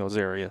exiting those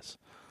areas.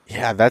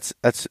 Yeah, that's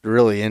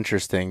really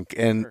interesting.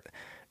 And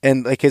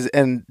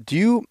do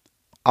you?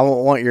 I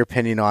want your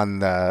opinion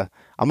on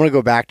I'm going to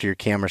go back to your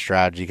camera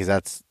strategy because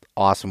that's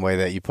awesome way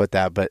that you put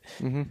that. But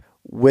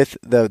with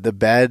the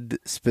bed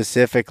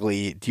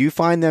specifically, do you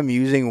find them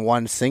using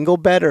one single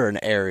bed or an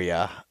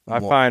area? I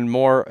find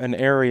more an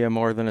area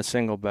more than a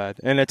single bed,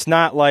 and it's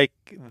not like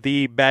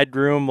the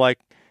bedroom. Like,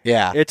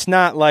 it's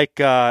not like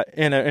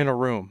in a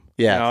room.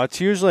 Yeah,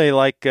 it's usually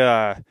like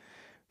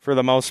for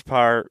the most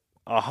part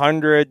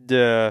 100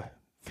 to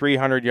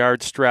 300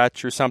 yard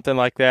stretch or something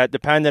like that,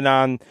 depending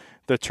on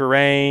the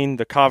terrain,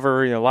 the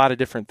cover, a lot of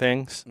different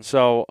things.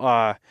 So,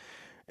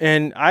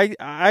 and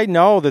I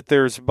know that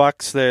there's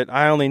bucks that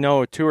I only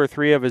know 2 or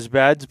 3 of his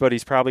beds, but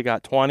he's probably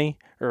got 20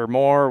 or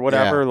more or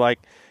whatever. Yeah. Like,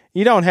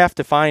 you don't have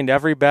to find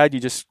every bed.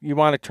 You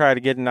want to try to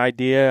get an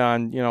idea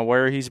on,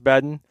 where he's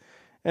bedding.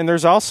 And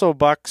there's also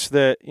bucks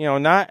that,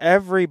 not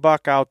every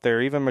buck out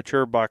there, even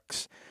mature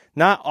bucks,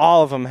 not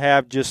all of them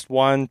have just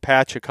one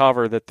patch of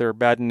cover that they're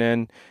bedding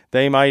in.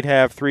 They might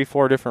have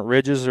 3-4 different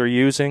ridges they're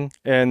using,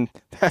 and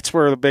that's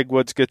where the big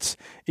woods gets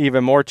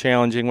even more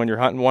challenging when you're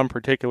hunting one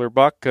particular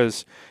buck,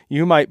 because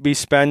you might be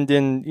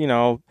spending,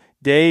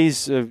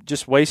 days of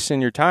just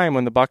wasting your time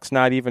when the buck's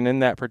not even in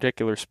that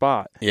particular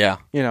spot. Yeah.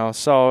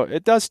 So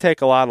it does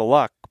take a lot of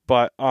luck,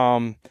 but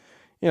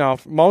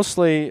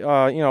mostly,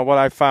 what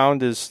I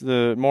found is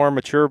the more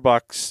mature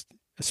bucks,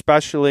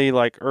 especially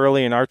like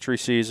early in archery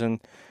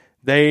season,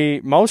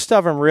 most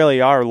of them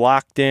really are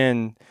locked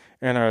in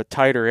a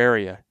tighter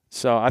area.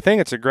 So I think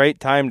it's a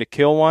great time to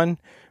kill one,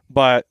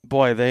 but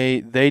boy,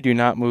 they do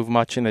not move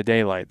much in the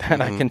daylight.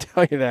 That I can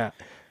tell you that.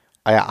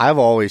 I've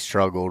always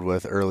struggled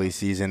with early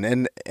season,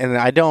 and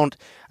I don't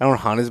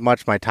hunt as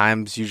much. My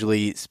time's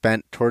usually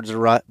spent towards the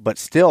rut, but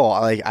still,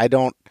 like I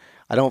don't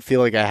feel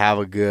like I have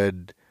a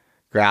good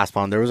grasp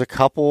on. There was a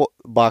couple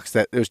bucks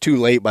that it was too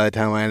late by the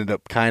time I ended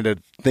up kind of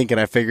thinking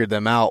I figured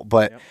them out,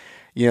 but. Yep.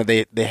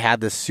 They had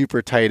this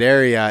super tight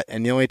area,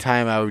 and the only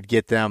time I would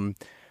get them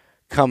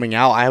coming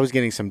out, I was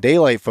getting some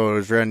daylight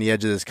photos right on the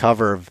edge of this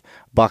cover of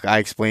buck I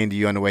explained to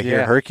you on the way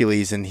here,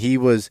 Hercules, and he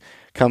was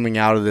coming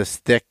out of this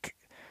thick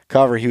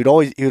cover. He would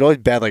always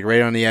bed like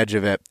right on the edge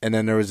of it, and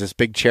then there was this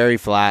big cherry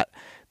flat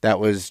that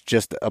was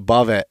just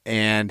above it,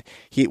 and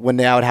when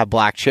they would have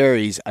black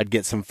cherries, I'd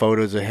get some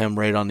photos of him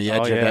right on the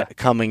edge of it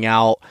coming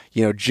out,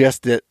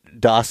 just at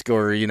dusk,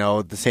 or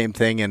the same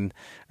thing,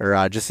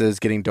 or just as it's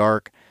getting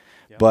dark.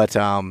 But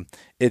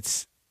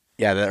it's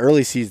the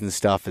early season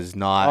stuff is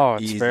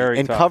not easy,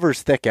 and tough.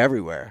 Cover's thick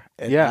everywhere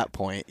at that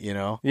point,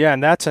 Yeah,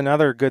 and that's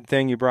another good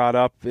thing you brought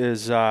up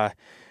is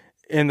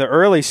in the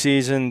early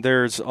season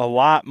there's a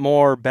lot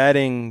more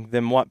bedding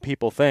than what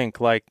people think.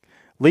 Like,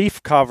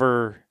 leaf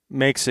cover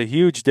makes a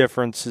huge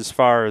difference as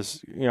far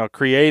as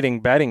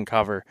creating bedding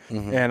cover,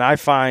 and I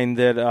find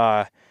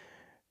that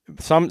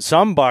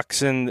some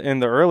bucks in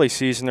the early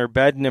season are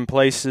bedding in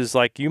places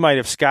like you might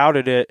have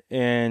scouted it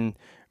in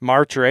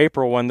March or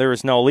April when there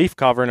was no leaf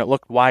cover and it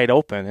looked wide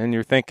open, and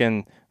you're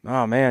thinking,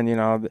 oh man,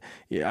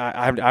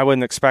 I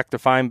wouldn't expect to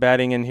find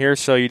bedding in here,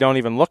 so you don't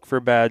even look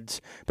for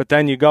beds. But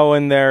then you go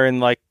in there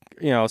in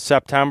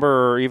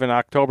September or even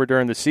October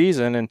during the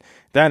season, and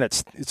then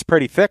it's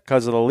pretty thick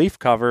because of the leaf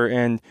cover,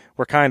 and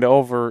we're kind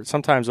of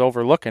sometimes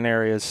overlooking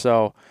areas.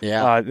 So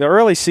the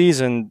early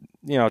season,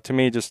 to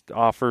me just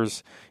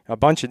offers a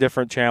bunch of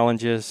different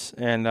challenges,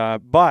 and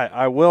but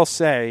I will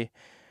say,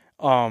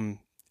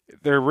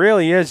 there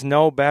really is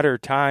no better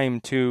time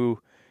to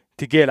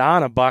get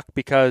on a buck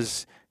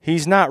because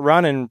he's not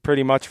running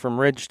pretty much from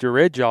ridge to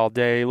ridge all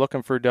day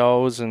looking for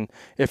does. And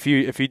if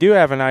you do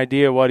have an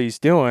idea what he's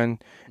doing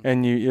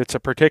and it's a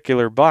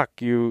particular buck,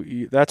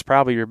 that's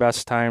probably your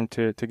best time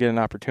to get an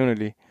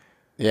opportunity.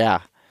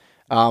 Yeah.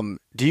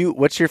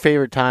 What's your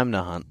favorite time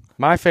to hunt?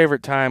 My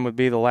favorite time would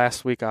be the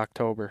last week of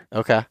October.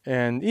 Okay.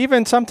 And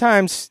even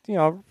sometimes,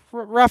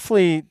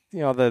 roughly,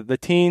 the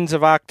teens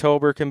of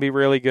October can be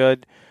really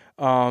good.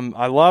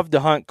 I love to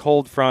hunt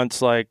cold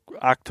fronts like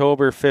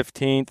October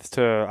 15th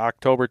to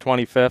October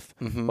 25th.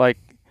 Mm-hmm. Like,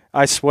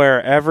 I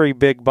swear every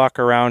big buck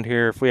around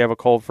here, if we have a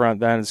cold front,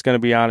 then is going to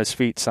be on his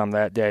feet some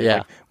that day, yeah.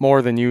 like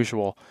more than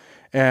usual.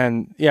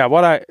 And yeah,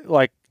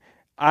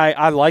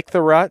 I like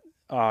the rut.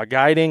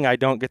 Guiding, I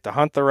don't get to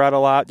hunt the rut a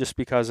lot just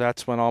because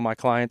that's when all my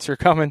clients are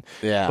coming.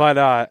 Yeah.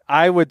 But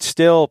I would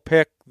still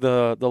pick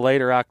the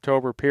later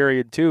October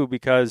period too,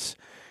 because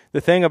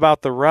the thing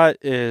about the rut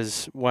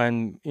is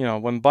when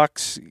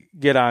bucks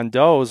get on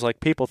does, like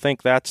people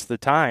think that's the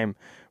time.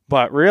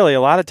 But really, a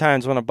lot of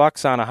times when a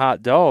buck's on a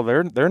hot doe,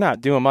 they're not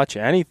doing much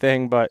of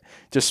anything but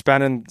just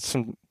spending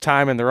some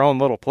time in their own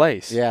little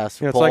place. Yeah,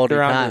 it's like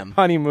they're on their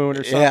honeymoon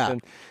or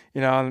something.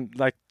 Yeah.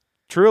 Like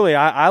truly,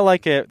 I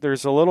like it.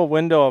 There's a little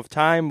window of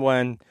time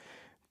when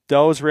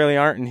does really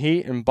aren't in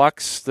heat, and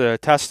bucks, the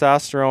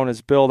testosterone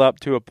is built up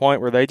to a point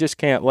where they just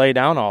can't lay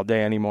down all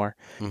day anymore.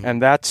 Mm-hmm.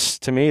 And that's,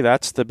 to me,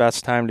 that's the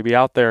best time to be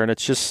out there. And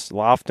it's just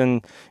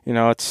often,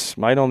 it's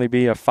might only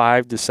be a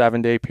 5 to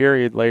 7 day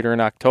period later in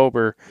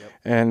October. Yep.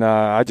 And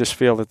I just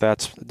feel that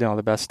that's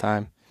the best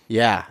time.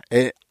 Yeah.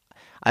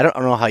 I don't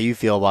know how you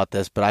feel about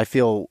this, but I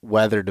feel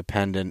weather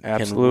dependent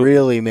Absolutely. Can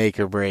really make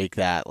or break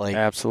that. Like,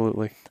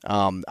 absolutely.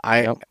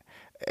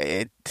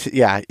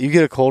 You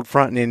get a cold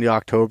front in the end of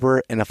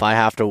October, and if I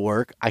have to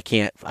work, I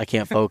can't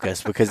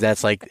focus because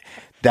that's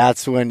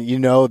when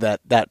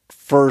that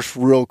first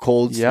real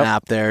cold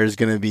snap there is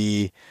going to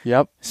be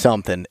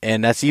something.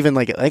 And that's even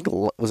like, I think,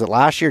 was it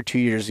last year, 2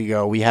 years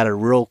ago, we had a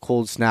real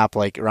cold snap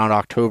like around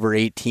October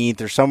 18th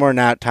or somewhere in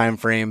that time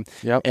frame.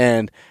 Yep.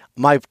 And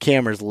my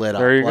cameras lit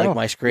up. There you go.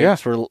 My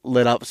scrapes were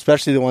lit up,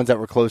 especially the ones that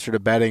were closer to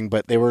bedding,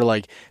 but they were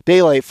like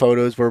daylight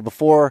photos where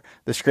before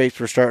the scrapes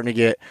were starting to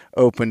get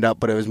opened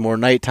up, but it was more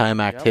nighttime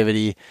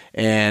activity,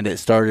 and it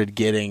started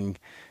getting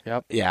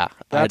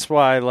That's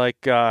why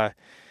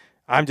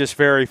I'm just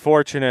very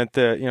fortunate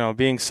that,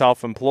 being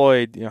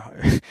self-employed,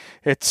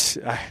 it's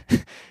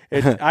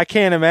I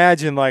can't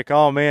imagine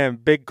oh man,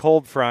 big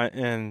cold front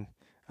and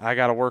I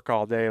got to work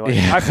all day.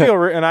 I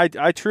feel, and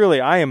I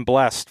truly, I am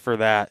blessed for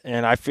that.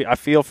 And I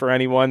feel for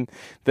anyone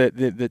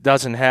that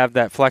doesn't have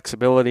that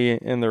flexibility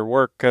in their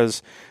work.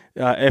 Cause,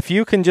 if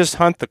you can just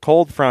hunt the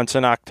cold fronts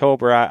in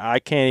October, I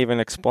can't even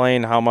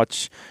explain how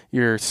much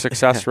your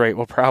success rate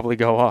will probably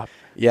go up.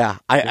 Yeah.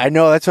 I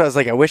know. That's what I was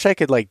like. I wish I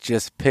could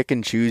just pick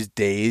and choose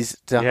days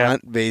to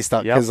hunt based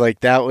on, cause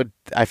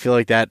I feel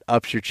like that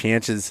ups your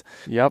chances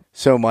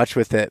so much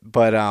with it.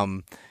 But,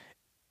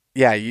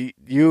 yeah,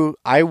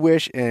 I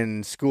wish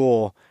in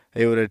school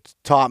they would have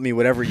taught me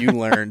whatever you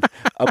learned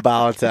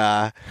about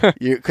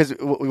you. Because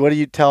what do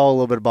you tell a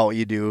little bit about what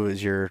you do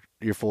as your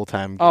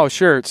full-time? Oh,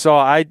 sure. So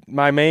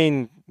my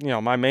main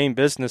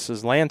business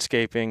is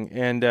landscaping,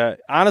 and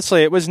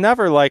honestly, it was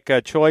never like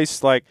a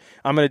choice. Like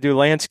I'm going to do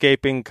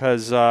landscaping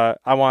because I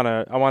want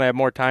to have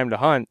more time to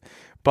hunt.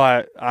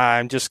 But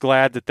I'm just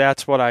glad that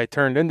that's what I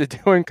turned into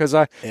doing because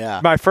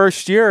my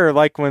first year,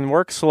 when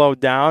work slowed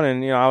down,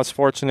 and I was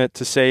fortunate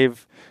to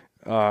save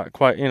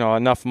quite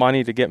enough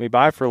money to get me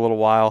by for a little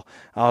while.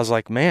 I was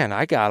like, man,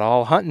 I got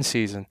all hunting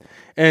season,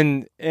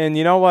 and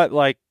you know what?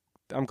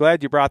 I'm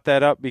glad you brought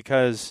that up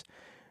because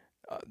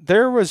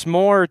there was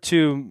more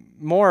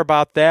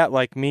about that.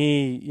 Like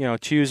me,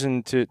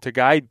 choosing to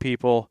guide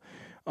people.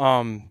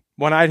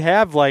 When I'd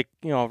have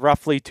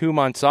roughly 2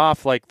 months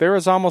off, there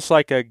was almost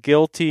like a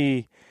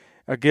guilty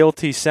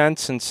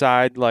sense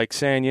inside,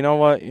 saying, you know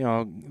what,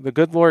 the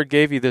good Lord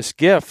gave you this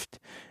gift.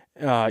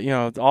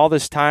 All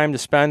this time to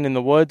spend in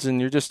the woods and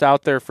you're just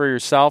out there for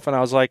yourself. And I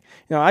was like,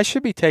 I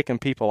should be taking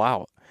people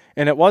out.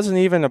 And it wasn't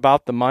even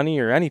about the money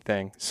or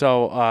anything.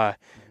 So,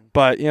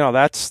 but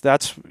that's,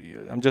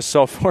 I'm just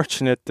so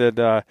fortunate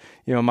that,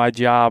 my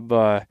job,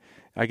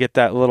 I get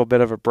that little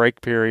bit of a break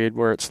period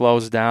where it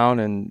slows down,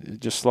 and it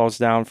just slows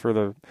down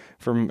for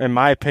in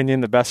my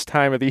opinion, the best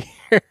time of the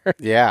year.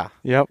 Yeah.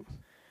 Yep.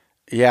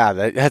 Yeah.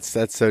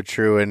 That's so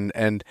true.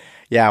 And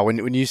yeah,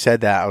 when you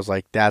said that, I was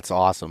like, that's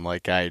awesome.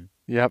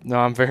 Yep. No,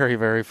 I'm very,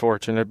 very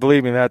fortunate.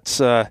 Believe me,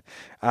 that's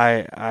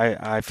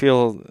I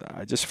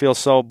just feel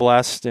so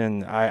blessed,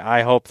 and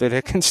I hope that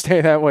it can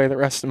stay that way the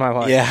rest of my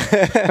life.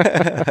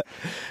 Yeah.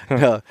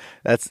 No,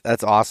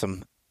 that's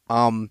awesome.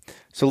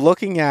 So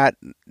looking at,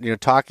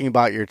 talking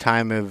about your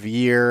time of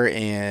year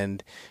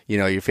and,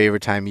 your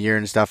favorite time of year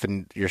and stuff,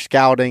 and you're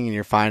scouting and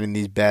you're finding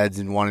these beds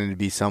and wanting to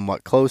be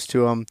somewhat close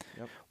to them.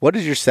 Yep. What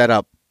does your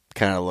setup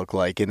kind of look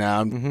like?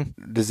 And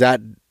does that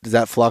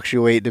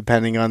fluctuate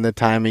depending on the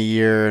time of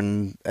year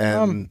and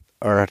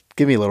or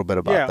give me a little bit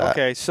about that?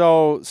 Okay.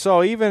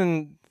 So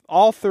even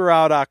all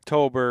throughout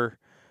October,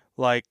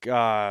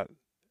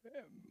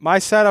 my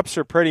setups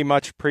are pretty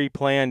much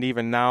pre-planned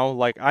even now.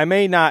 Like I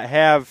may not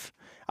have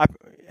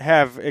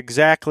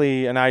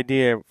exactly an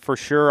idea for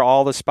sure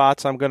all the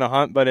spots I'm going to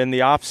hunt, but in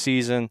the off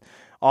season,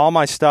 all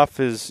my stuff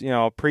is,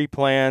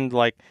 pre-planned.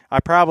 Like I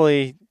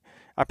probably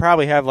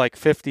have like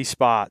 50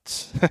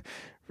 spots.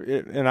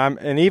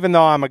 And even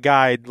though I'm a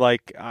guide,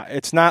 like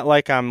it's not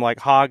like I'm like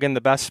hogging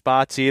the best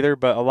spots either,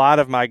 but a lot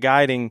of my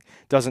guiding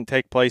doesn't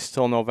take place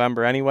till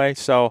November anyway.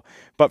 So,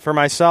 but for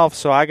myself,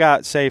 so I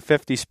got say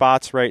 50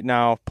 spots right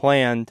now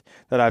planned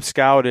that I've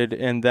scouted,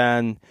 and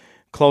then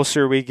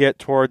closer we get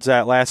towards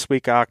that last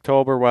week of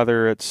October,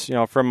 whether it's,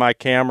 from my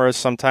cameras,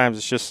 sometimes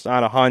it's just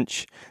on a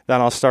hunch, then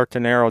I'll start to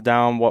narrow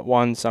down what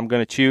ones I'm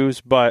going to choose.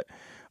 But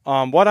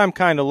what I'm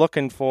kind of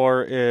looking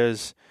for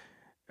is,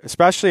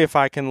 especially if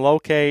I can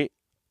locate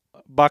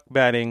buck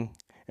bedding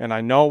and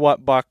I know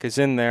what buck is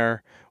in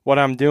there, what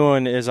I'm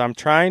doing is I'm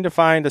trying to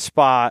find a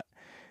spot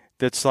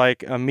that's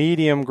like a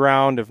medium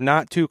ground of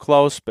not too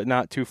close but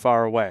not too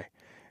far away.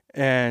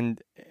 And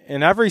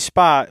every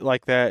spot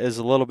like that is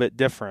a little bit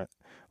different.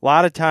 A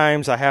lot of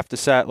times I have to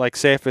set, like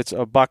say if it's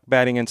a buck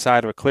bedding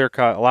inside of a clear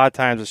cut, a lot of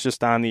times it's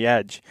just on the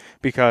edge,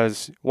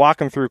 because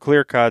walking through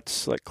clear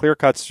cuts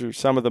are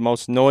some of the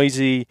most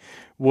noisy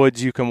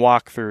woods you can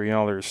walk through.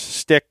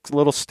 There's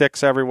little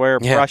sticks everywhere,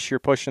 brush you're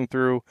pushing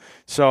through.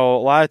 So a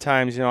lot of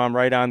times, I'm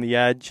right on the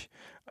edge.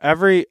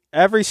 Every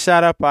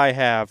setup I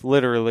have,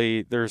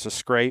 literally there's a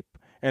scrape,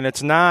 and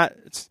a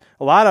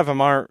lot of them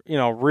aren't,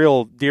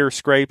 real deer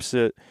scrapes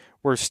that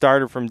were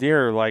started from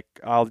deer. Like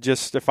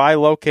if I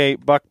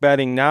locate buck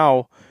bedding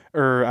now,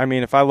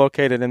 if I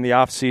locate it in the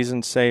off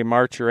season, say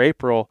March or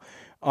April,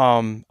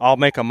 I'll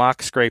make a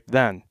mock scrape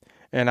then.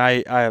 And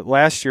I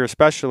last year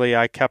especially,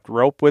 I kept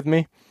rope with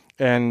me,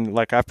 and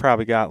like I've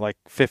probably got like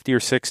 50 or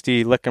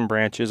 60 licking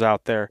branches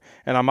out there,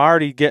 and I'm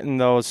already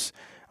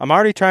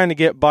trying to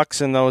get bucks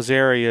in those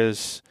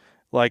areas,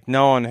 like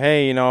knowing,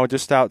 hey,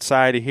 just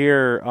outside of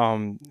here,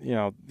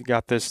 you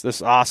got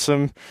this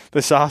awesome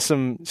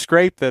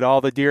scrape that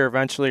all the deer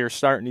eventually are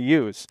starting to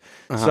use.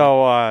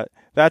 So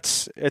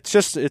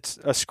it's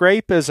a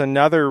scrape is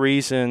another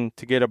reason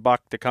to get a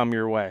buck to come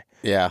your way.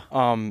 Yeah.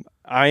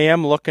 I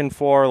am looking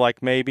for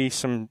like maybe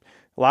a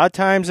lot of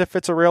times if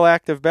it's a real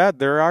active bed,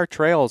 there are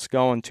trails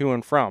going to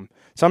and from.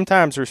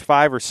 Sometimes there's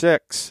 5 or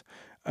 6.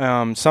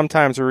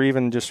 Sometimes they're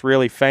even just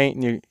really faint,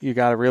 and you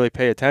got to really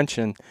pay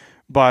attention.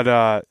 But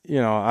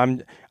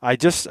I'm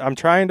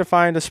trying to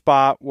find a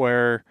spot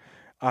where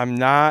I'm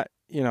not,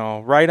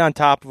 right on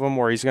top of him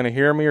where he's going to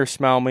hear me or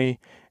smell me,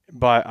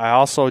 but I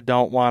also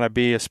don't want to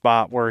be a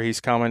spot where he's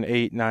coming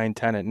 8, 9,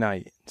 10 at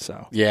night.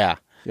 So yeah,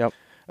 yep.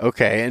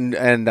 Okay,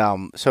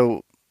 and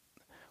so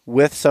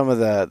with some of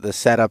the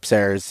setups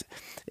there,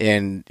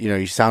 and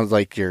you sounds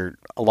like you're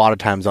a lot of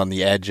times on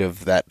the edge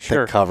of that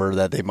thick cover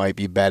that they might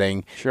be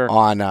bedding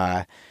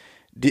on.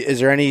 Is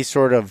there any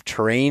sort of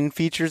terrain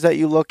features that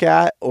you look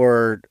at,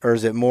 or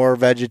is it more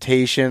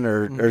vegetation,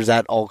 or does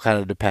that all kind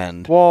of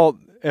depend? Well,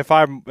 if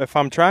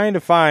I'm trying to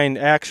find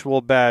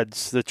actual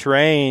beds, the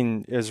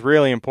terrain is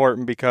really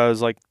important,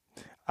 because like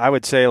I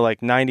would say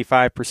like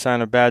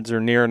 95% of beds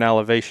are near an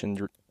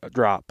elevation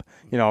drop.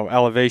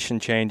 Elevation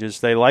changes.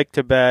 They like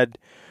to bed.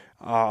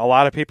 A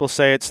lot of people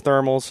say it's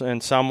thermals,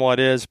 and somewhat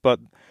is,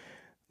 but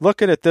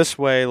look at it this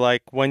way: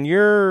 like when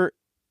you're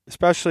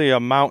especially a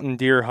mountain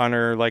deer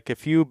hunter, like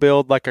if you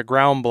build like a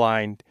ground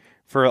blind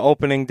for an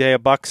opening day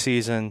of buck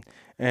season,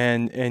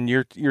 and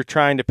you're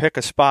trying to pick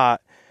a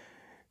spot,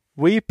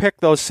 we pick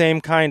those same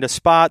kind of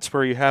spots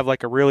where you have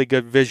like a really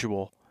good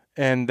visual.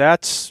 And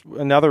that's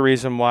another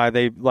reason why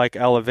they like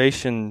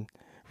elevation,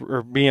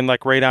 or being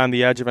like right on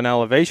the edge of an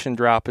elevation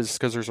drop, is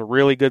because there's a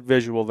really good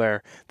visual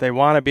there. They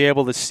want to be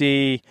able to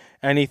see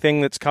anything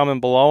that's coming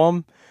below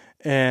them.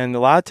 And a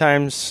lot of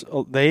times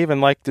they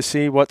even like to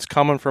see what's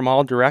coming from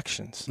all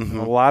directions. Mm-hmm.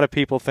 A lot of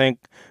people think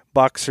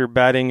bucks are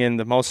bedding in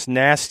the most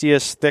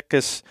nastiest,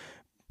 thickest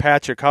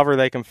patch of cover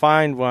they can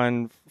find,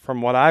 when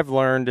from what I've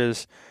learned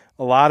is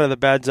a lot of the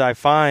beds I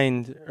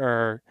find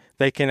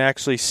they can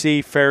actually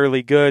see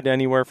fairly good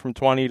anywhere from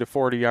 20 to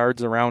 40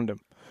 yards around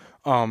them.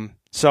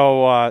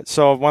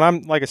 So when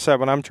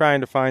I'm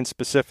trying to find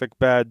specific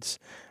beds,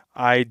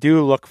 I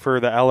do look for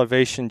the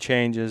elevation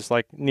changes,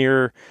 like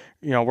near,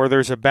 where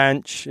there's a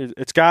bench.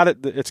 It's got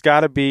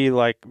to be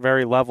like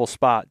very level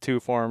spot too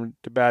for them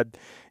to bed.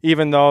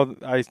 Even though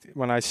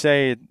when I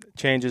say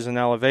changes in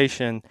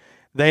elevation,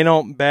 they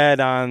don't bed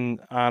on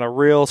a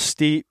real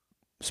steep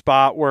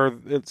spot where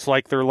it's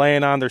like they're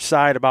laying on their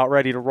side about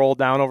ready to roll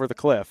down over the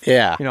cliff.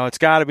 Yeah. It's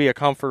got to be a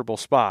comfortable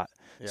spot.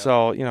 Yeah.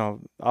 So,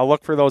 I'll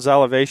look for those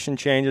elevation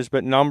changes.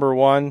 But number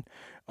one,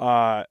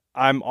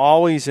 I'm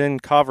always in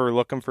cover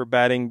looking for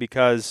bedding,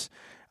 because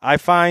I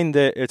find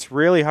that it's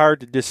really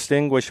hard to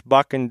distinguish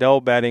buck and doe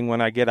bedding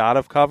when I get out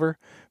of cover,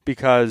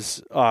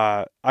 because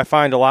I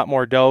find a lot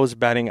more does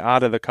bedding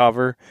out of the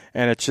cover,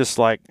 and it's just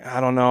like,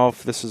 I don't know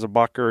if this is a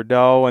buck or a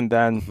doe. And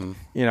then,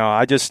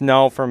 I just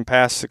know from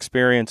past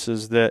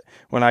experiences that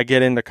when I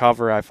get into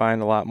cover, I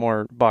find a lot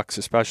more bucks,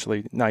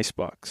 especially nice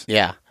bucks.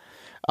 Yeah.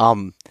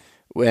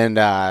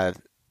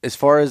 as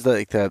far as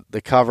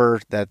the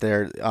cover that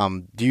they're,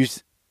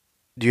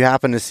 do you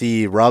happen to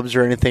see rubs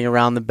or anything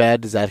around the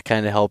bed? Does that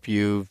kind of help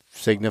you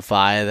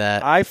signify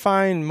that? I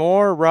find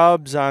more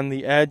rubs on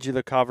the edge of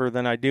the cover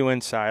than I do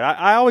inside.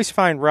 I always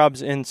find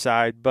rubs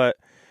inside, but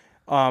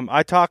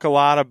I talk a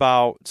lot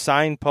about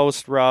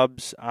signpost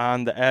rubs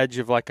on the edge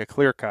of like a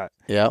clear cut.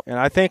 Yeah. And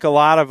I think a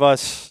lot of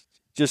us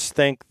just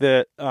think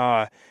that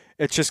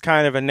it's just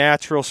kind of a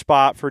natural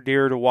spot for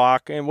deer to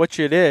walk, and which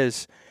it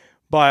is.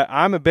 But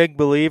I'm a big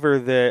believer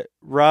that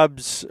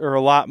rubs are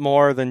a lot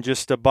more than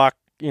just a buck,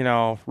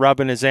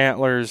 rubbing his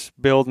antlers,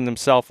 building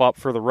himself up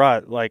for the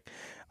rut. Like,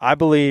 I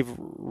believe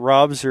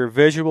rubs are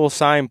visual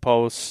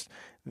signposts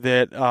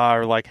that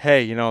are like,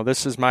 hey,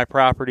 this is my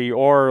property.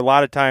 Or a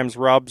lot of times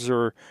rubs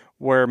are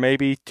where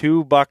maybe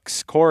two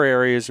bucks' core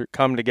areas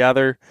come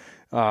together.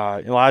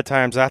 A lot of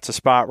times that's a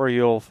spot where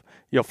you'll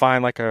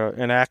find like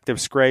an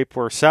active scrape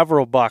where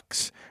several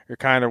bucks are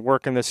kind of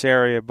working this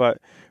area. But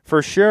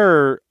for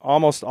sure,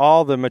 almost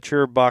all the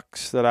mature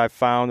bucks that I've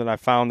found, and I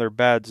found their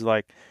beds,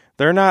 like,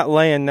 they're not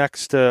laying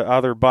next to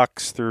other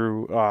bucks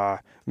through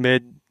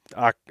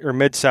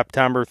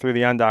mid-September through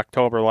the end of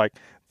October. Like,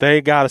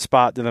 they got a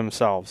spot to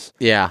themselves.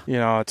 Yeah.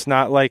 It's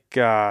not like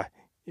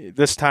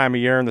this time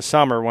of year in the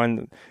summer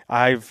when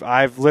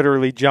I've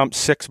literally jumped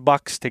 6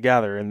 bucks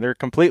together, and they're a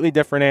completely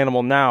different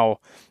animal now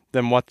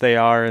than what they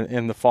are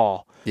in the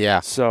fall. Yeah.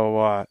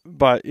 So,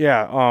 but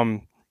yeah,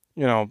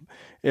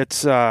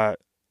 it's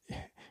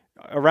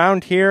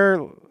around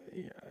here.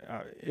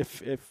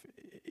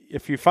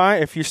 If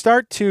you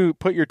start to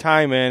put your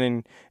time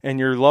in and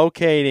you're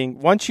locating,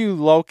 once you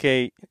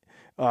locate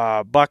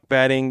buck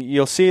bedding,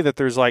 you'll see that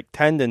there's like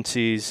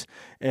tendencies,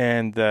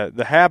 and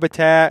the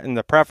habitat and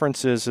the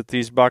preferences that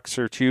these bucks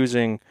are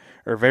choosing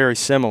are very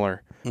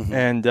similar. Mm-hmm.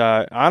 And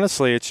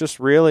honestly, it's just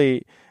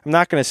really, I'm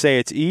not going to say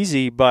it's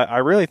easy, but I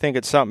really think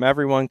it's something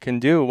everyone can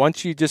do.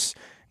 Once you just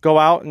go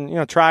out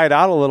and try it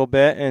out a little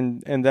bit,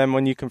 and then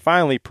when you can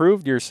finally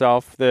prove to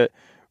yourself that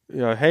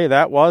hey,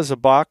 that was a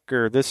buck,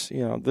 or this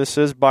this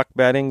is buck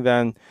bedding,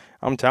 then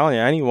I'm telling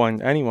you,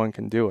 anyone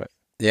can do it.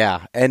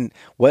 Yeah, and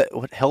what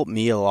helped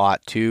me a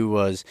lot too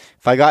was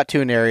if I got to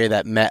an area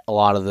that met a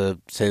lot of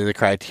the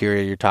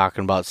criteria you're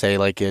talking about, say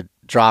like a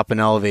drop in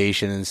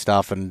elevation and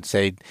stuff, and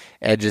say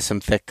edges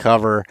some thick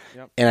cover,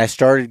 yep. And I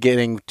started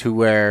getting to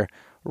where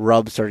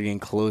rubs started getting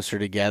closer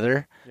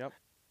together. Yep.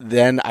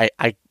 Then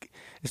I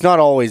it's not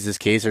always this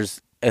case.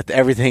 There's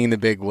everything in the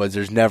big woods.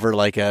 There's never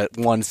like a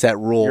one set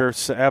rule. You're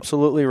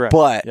absolutely right.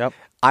 But yep.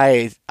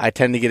 I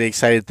tend to get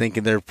excited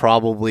thinking they're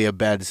probably a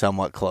bed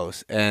somewhat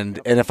close. And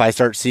yep. And if I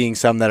start seeing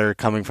some that are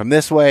coming from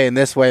this way and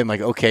this way, I'm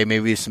like, okay,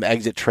 maybe some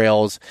exit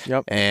trails.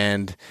 Yep.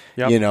 And,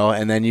 yep.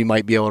 And then you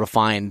might be able to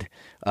find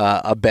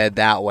a bed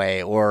that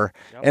way. Or,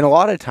 yep. And a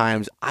lot of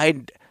times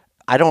I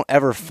don't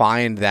ever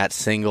find that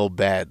single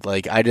bed.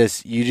 Like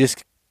you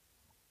just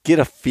get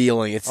a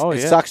feeling. It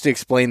sucks to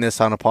explain this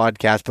on a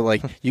podcast, but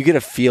like you get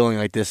a feeling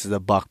like this is a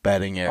buck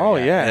bedding area. Oh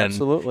yeah,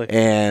 absolutely.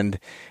 And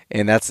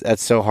that's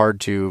so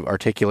hard to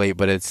articulate,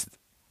 but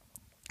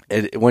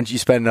once you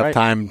spend enough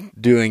time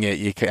doing it,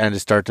 you kind of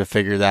start to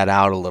figure that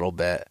out a little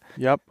bit.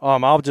 Yep.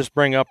 I'll just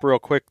bring up real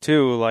quick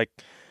too, like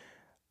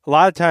a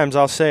lot of times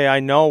I'll say I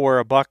know where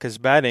a buck is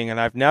bedding, and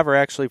I've never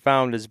actually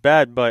found his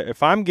bed, but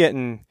if I'm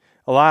getting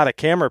a lot of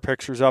camera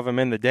pictures of him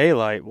in the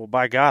daylight, well,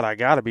 by God, I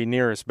got to be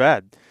near his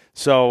bed.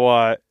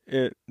 So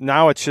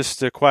now it's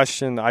just a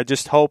question. I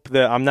just hope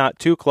that I'm not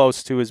too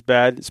close to his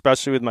bed,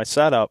 especially with my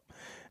setup.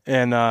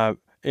 And,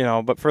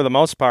 but for the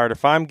most part,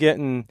 if I'm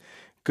getting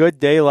good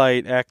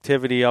daylight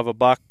activity of a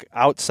buck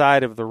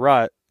outside of the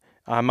rut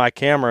on my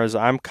cameras,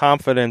 I'm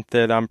confident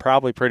that I'm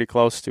probably pretty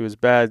close to his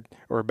bed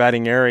or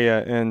bedding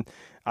area. And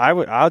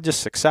I'll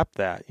just accept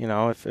that,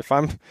 if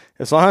I'm,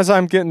 as long as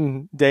I'm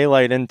getting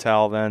daylight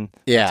intel, then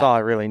that's all I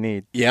really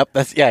need. Yep.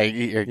 That's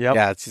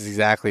that's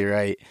exactly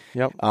right.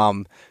 Yep.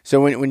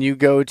 So when you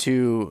go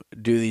to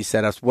do these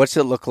setups, what's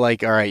it look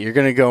like? All right, you're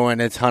going to go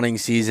in, it's hunting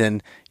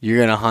season. You're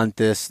going to hunt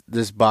this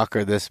buck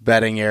or this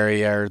bedding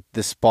area or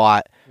this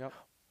spot. Yep.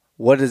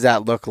 What does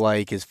that look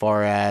like as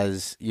far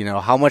as,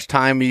 how much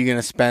time are you going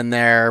to spend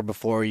there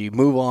before you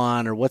move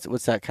on, or what's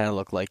that kind of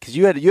look like? Because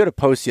you had a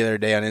post the other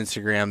day on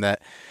Instagram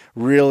that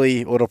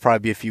really, it'll probably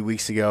be a few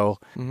weeks ago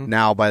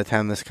now by the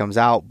time this comes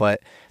out,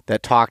 but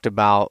that talked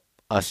about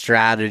a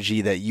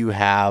strategy that you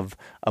have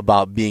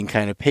about being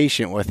kind of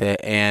patient with it.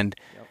 And,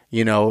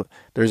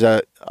 there's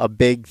a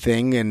big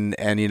thing and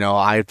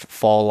I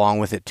fall along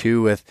with it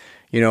too with,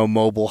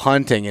 mobile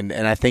hunting.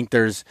 And I think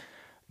there's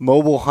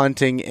mobile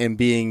hunting and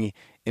being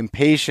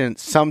impatient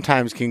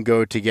sometimes can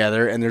go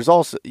together. And there's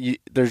also,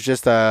 there's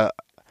just a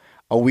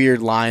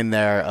weird line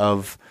there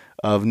of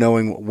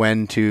knowing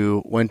when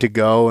to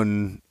go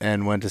and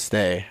when to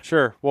stay.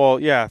 Sure. Well,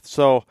 yeah.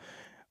 So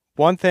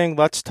one thing,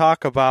 let's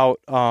talk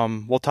about,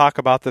 we'll talk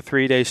about the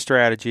 3-day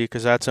strategy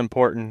because that's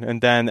important.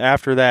 And then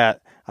after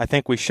that, I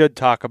think we should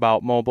talk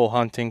about mobile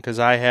hunting because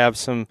I have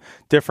some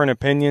different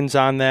opinions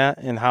on that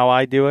and how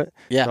I do it.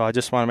 Yeah. So I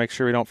just want to make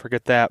sure we don't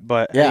forget that.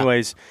 But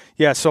anyways,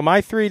 so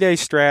my 3-day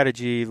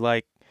strategy,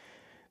 like,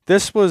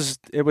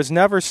 it was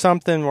never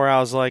something where I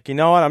was like, you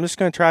know what, I'm just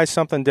going to try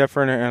something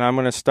different and I'm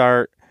going to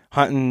start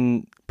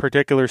hunting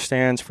particular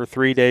stands for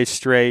 3 days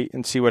straight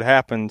and see what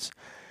happens.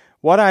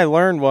 What I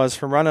learned was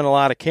from running a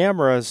lot of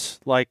cameras,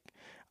 like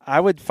I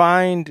would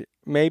find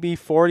maybe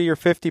 40 or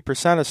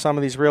 50% of some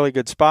of these really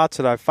good spots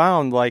that I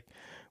found, like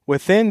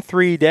within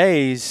 3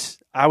 days,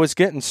 I was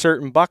getting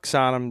certain bucks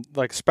on them,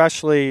 like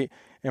especially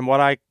in what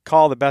I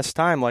call the best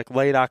time, like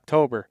late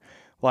October.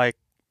 Like,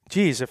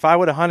 geez, if I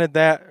would have hunted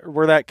that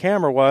where that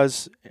camera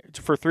was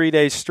for 3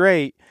 days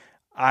straight,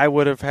 I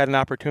would have had an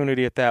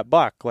opportunity at that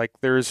buck. Like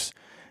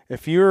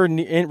if you're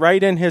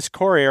right in his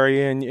core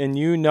area and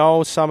you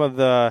know some of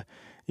the,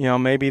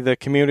 maybe the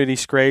community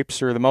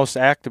scrapes or the most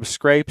active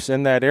scrapes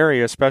in that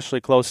area, especially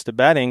close to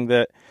bedding,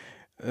 that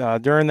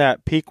during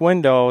that peak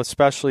window,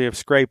 especially of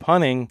scrape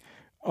hunting,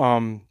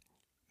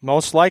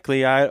 most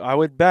likely I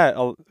would bet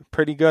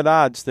pretty good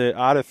odds that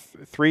out of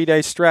 3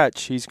 day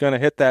stretch, he's going to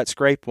hit that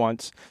scrape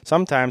once,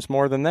 sometimes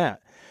more than that.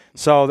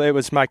 So it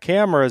was my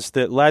cameras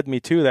that led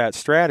me to that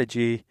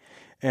strategy.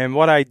 And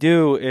what I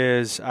do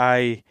is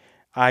I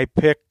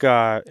pick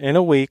in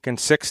a week in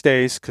 6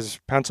 days, because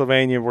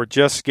Pennsylvania, we're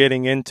just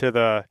getting into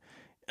the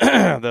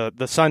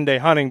the Sunday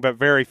hunting, but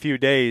very few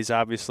days,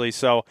 obviously.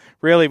 So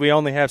really, we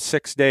only have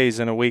 6 days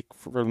in a week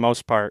for the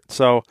most part.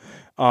 So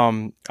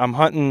I'm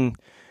hunting.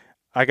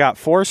 I got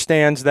 4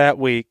 stands that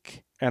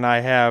week, and I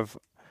have,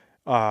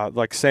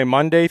 say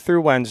Monday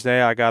through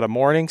Wednesday, I got a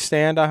morning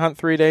stand I hunt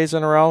 3 days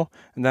in a row,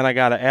 and then I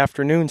got an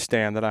afternoon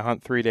stand that I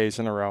hunt 3 days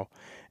in a row.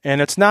 And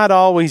it's not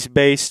always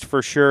based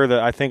for sure that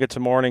I think it's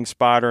a morning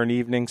spot or an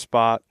evening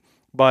spot.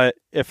 But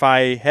if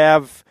I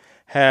have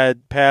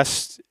had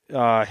past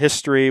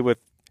history with,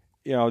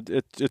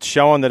 it's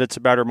showing that it's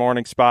a better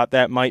morning spot,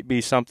 that might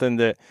be something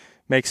that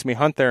makes me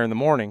hunt there in the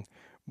morning.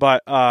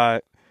 But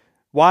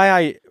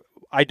why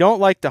I don't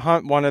like to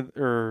hunt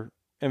or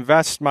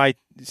invest my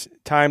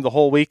time the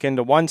whole week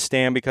into one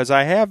stand, because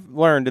I have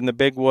learned in the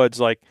big woods,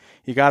 like,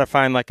 you got to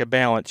find like a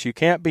balance. You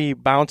can't be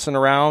bouncing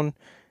around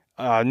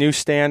a new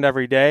stand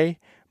every day,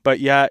 but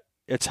yet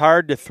it's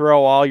hard to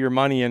throw all your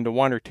money into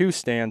 1 or 2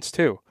 stands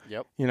too.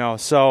 Yep.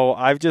 So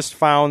I've just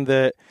found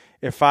that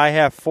if I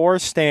have 4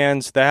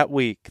 stands that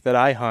week that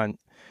I hunt,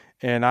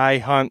 and I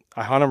hunt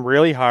them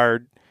really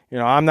hard.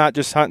 I'm not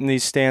just hunting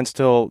these stands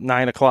till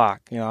 9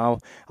 o'clock.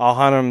 I'll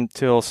hunt them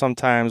till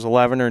sometimes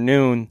 11 or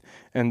noon,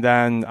 and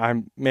then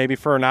I'm maybe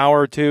for an hour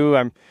or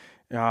two.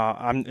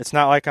 It's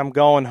not like I'm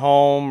going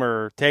home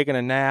or taking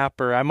a nap,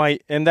 or I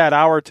might in that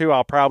hour or two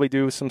I'll probably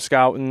do some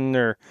scouting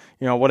or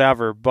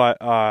whatever. But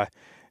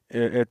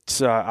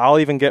I'll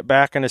even get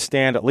back in a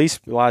stand at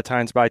least a lot of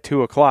times by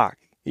 2 o'clock,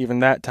 even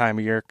that time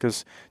of year,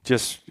 because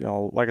just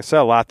like I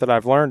said, a lot that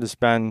I've learned has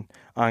been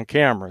on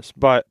cameras.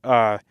 But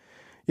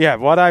yeah,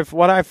 what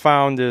I've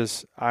found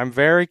is I'm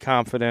very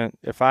confident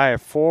if I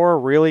have 4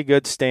 really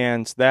good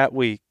stands that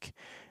week,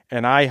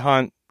 and I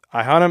hunt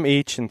them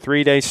each in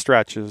 3 day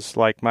stretches,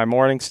 like my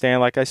morning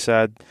stand, like I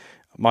said,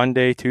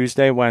 Monday,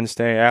 Tuesday,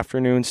 Wednesday,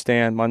 afternoon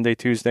stand, Monday,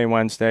 Tuesday,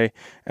 Wednesday,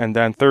 and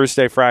then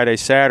Thursday, Friday,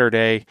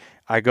 Saturday,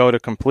 I go to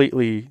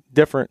completely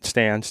different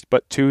stands,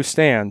 but 2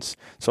 stands.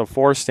 So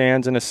 4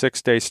 stands in a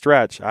 6 day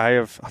stretch.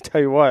 I'll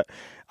tell you what,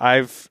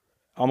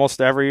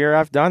 almost every year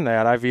I've done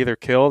that. I've either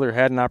killed or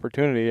had an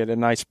opportunity at a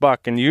nice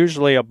buck, and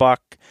usually a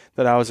buck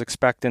that I was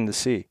expecting to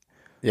see.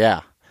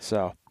 Yeah.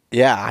 So.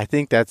 Yeah, I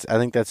think that's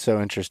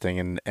so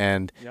interesting,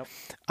 and Yep.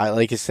 I,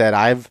 like I said,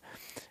 I've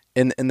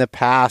in the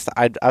past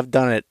I've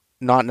done it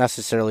not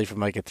necessarily from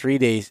like a 3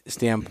 day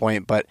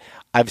standpoint, but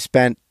I've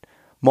spent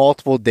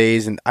multiple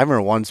days, and I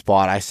remember one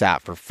spot I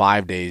sat for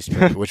 5 days,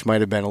 which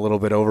might have been a little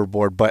bit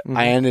overboard, but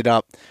I ended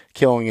up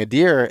killing a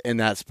deer in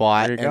that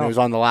spot, and it was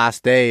on the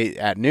last day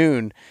at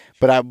noon.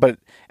 But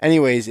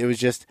anyways, it was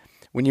just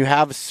when you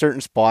have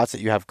certain spots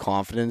that you have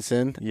confidence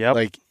in,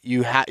 like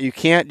you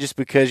can't, just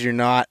because you're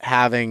not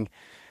having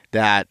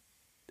that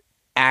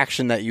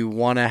action that you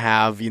want to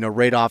have,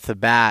 right off the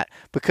bat,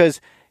 because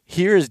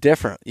here is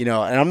different, and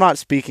I'm not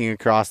speaking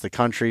across the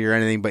country or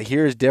anything, but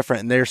here is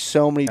different, and there's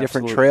so many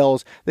different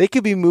trails. That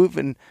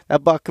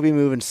buck could be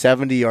moving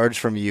 70 yards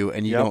from you,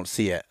 and you don't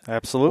see it.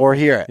 Absolutely. Or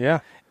hear it. Yeah.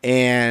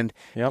 And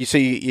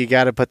you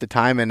got to put the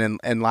time in.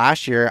 And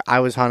last year I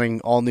was hunting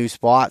all new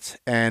spots,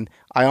 and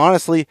I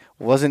honestly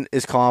wasn't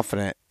as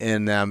confident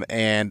in them,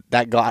 and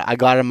I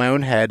got in my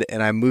own head,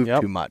 and I moved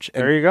too much.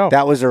 And there you go.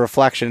 That was a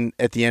reflection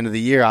at the end of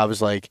the year. I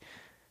was like,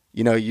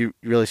 you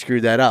really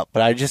screwed that up.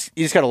 But you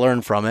just got to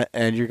learn from it,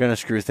 and you're going to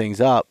screw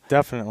things up.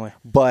 Definitely.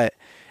 But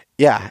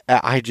yeah,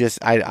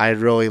 I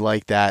really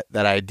like that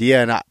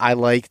idea, and I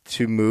like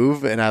to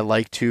move, and I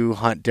like to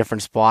hunt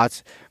different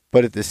spots.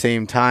 But at the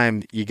same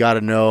time, you got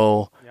to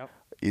know,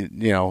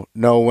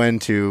 know when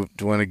to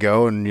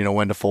go, and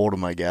when to fold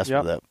them, I guess.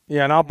 With it.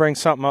 Yeah, and I'll bring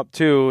something up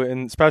too,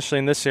 and especially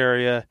in this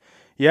area,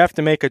 you have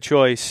to make a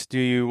choice. Do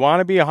you want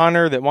to be a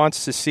hunter that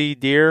wants to see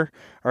deer,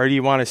 or do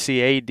you want to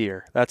see a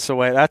deer? That's the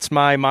way. That's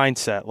my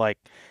mindset. Like,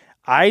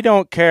 I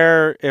don't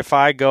care if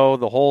I go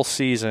the whole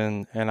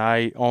season and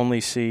I only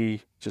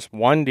see just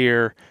one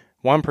deer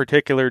one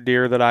particular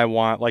deer that I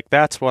want. Like,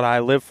 that's what I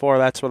live for.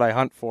 That's what I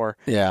hunt for.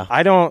 Yeah.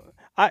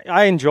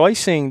 I enjoy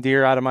seeing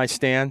deer out of my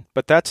stand,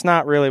 but that's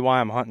not really why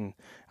I'm hunting.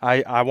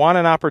 I want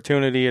an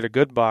opportunity at a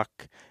good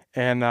buck.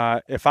 And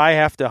if I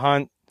have to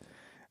hunt,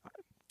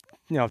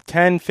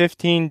 10,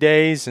 15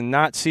 days and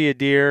not see a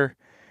deer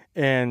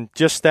and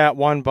just that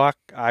one buck,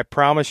 I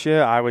promise you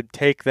I would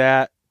take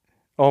that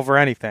over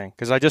anything,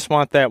 because I just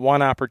want that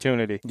one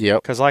opportunity.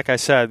 Yep. Because like I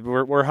said,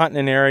 we're hunting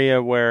an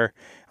area where,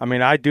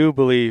 I do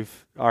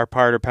believe our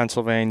part of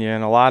Pennsylvania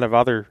and a lot of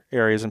other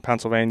areas in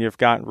Pennsylvania have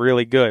gotten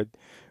really good.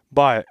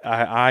 But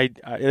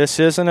this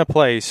isn't a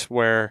place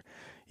where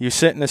you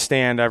sit in the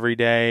stand every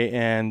day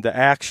and the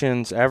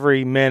actions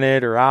every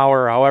minute or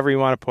hour, however you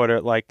want to put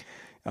it, like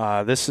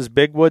this is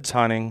big woods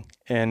hunting,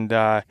 and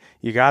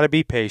you got to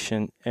be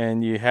patient,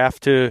 and you have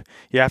to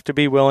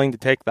be willing to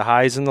take the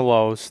highs and the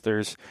lows.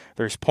 There's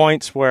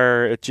points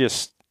where it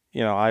just,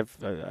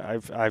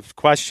 I've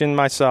questioned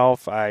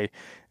myself. I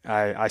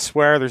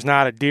swear there's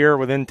not a deer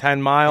within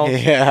 10 miles.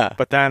 Yeah.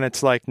 But then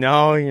it's like,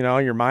 no,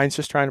 your mind's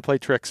just trying to play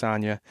tricks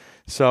on you.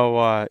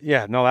 So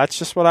that's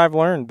just what I've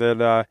learned,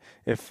 that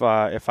if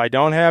I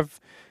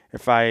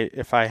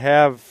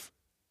have,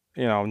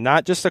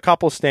 not just a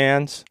couple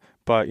stands,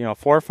 but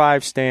 4 or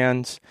 5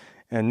 stands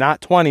and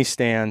not 20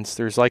 stands,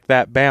 there's like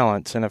that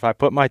balance. And if I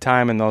put my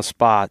time in those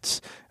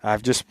spots,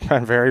 I've just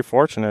been very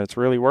fortunate. It's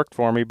really worked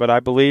for me, but I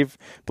believe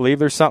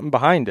there's something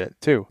behind it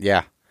too.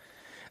 Yeah.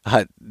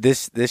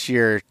 This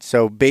year,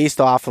 so based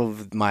off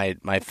of my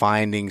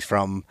findings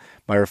from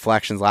my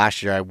reflections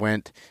last year, I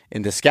went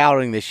into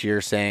scouting this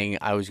year saying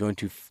I was going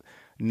to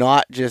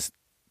not just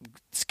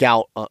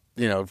scout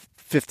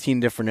 15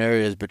 different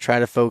areas, but try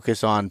to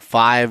focus on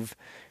 5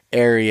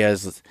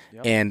 areas.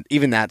 Yep. And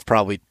even that's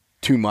probably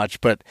too much,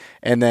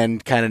 and then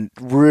kind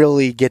of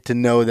really get to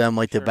know them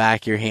like the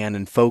back of your hand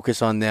and focus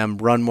on them,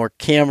 run more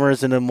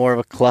cameras into more of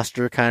a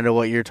cluster, kind of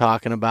what you're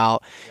talking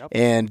about. Yep.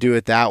 And do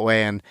it that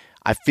way. And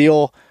I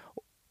feel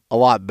a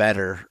lot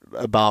better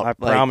about, I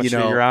promise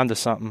you're onto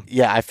something.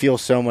 Yeah, I feel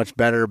so much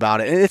better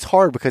about it. And it's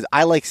hard because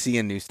I like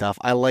seeing new stuff.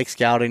 I like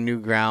scouting new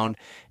ground,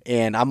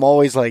 and I'm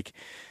always like,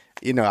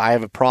 I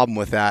have a problem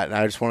with that, and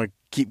I just want to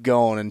keep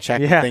going and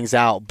check things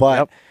out.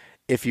 But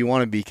if you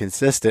want to be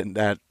consistent,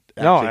 that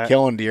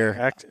killing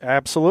deer.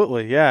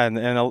 Absolutely, yeah.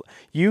 And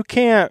you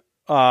can't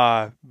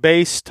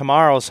base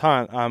tomorrow's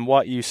hunt on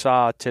what you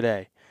saw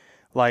today.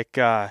 Like,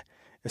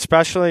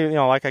 especially,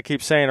 like I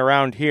keep saying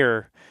around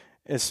here,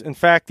 in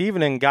fact,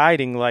 even in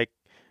guiding, like,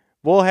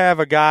 we'll have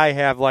a guy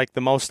have like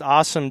the most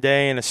awesome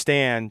day in a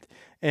stand,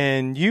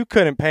 and you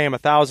couldn't pay him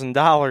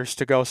 $1,000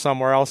 to go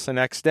somewhere else the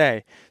next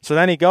day. So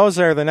then he goes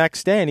there the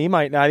next day, and he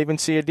might not even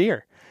see a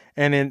deer.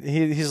 And then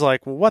he's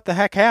like, well, what the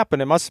heck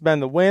happened? It must have been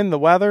the wind, the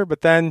weather.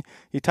 But then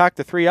you talk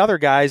to 3 other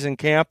guys in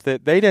camp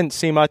that they didn't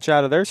see much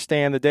out of their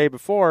stand the day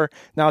before.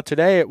 Now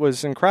today it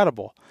was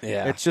incredible.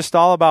 Yeah. It's just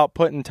all about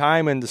putting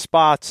time into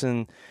spots.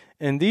 And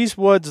in these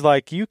woods,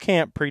 like, you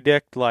can't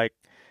predict, like,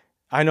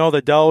 I know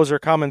the does are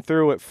coming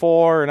through at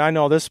 4, and I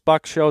know this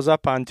buck shows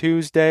up on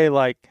Tuesday.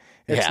 Like,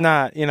 it's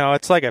not,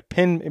 it's like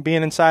being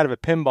inside of a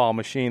pinball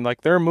machine.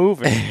 Like, they're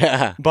moving.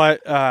 Yeah.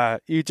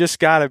 But you just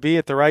got to be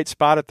at the right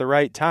spot at the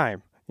right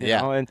time. You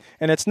know? And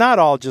it's not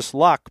all just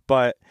luck,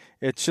 but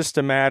it's just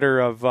a matter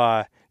of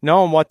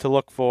knowing what to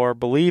look for,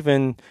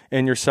 believing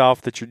in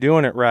yourself that you're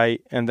doing it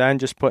right, and then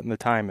just putting the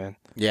time in.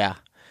 Yeah.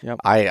 Yep.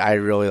 I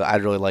really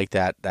like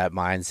that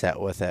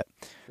mindset with it.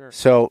 Sure.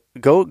 So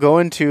go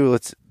into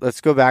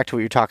let's go back to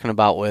what you're talking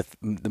about with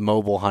the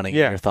mobile hunting.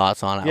 Yeah. And your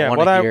thoughts on it. Yeah.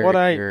 What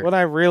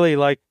I really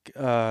like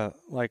I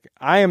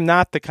am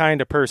not the kind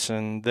of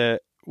person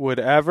that would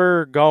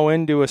ever go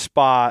into a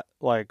spot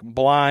like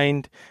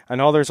blind. I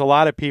know there's a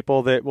lot of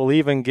people that will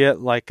even get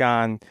like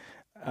on,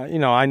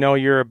 I know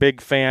you're a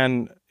big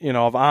fan,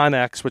 of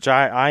onX, which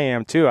I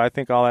am too. I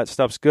think all that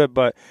stuff's good,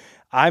 but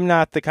I'm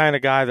not the kind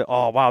of guy that,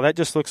 oh, wow, that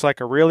just looks like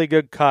a really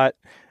good cut.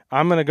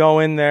 I'm going to go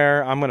in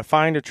there, I'm going to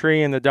find a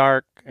tree in the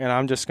dark, and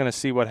I'm just going to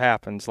see what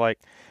happens. Like,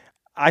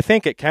 I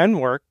think it can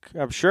work,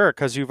 I'm sure,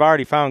 because you've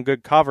already found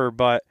good cover,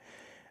 but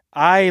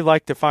I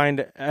like to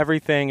find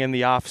everything in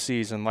the off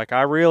season. Like,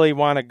 I really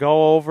want to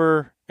go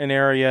over an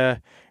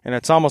area, and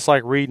it's almost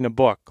like reading a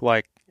book.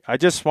 Like, I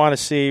just want to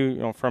see,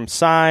 from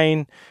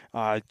sign,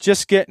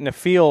 just getting a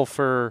feel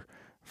for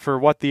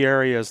what the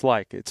area is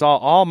like. It's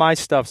all my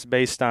stuff's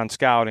based on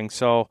scouting.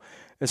 So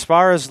as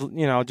far as,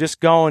 just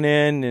going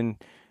in and,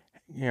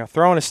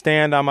 throwing a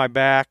stand on my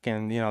back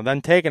and,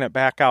 then taking it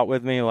back out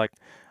with me, like,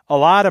 a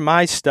lot of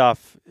my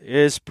stuff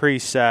is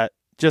preset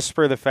just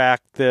for the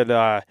fact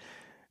that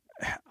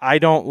I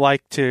don't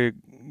like to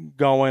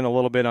go in a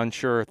little bit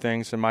unsure of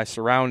things and my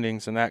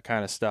surroundings and that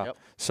kind of stuff. Yep.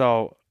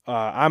 So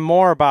I'm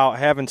more about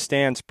having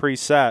stands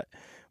preset,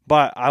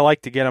 but I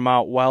like to get them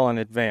out well in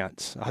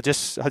advance. I'll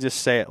just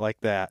say it like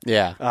that.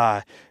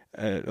 Yeah.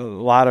 A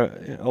lot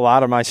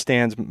of my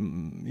stands,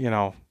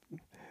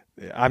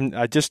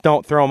 I just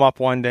don't throw them up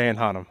one day and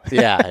hunt them.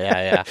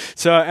 Yeah.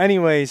 So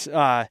anyways,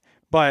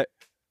 but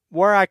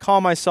where I call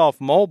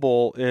myself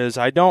mobile is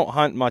I don't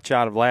hunt much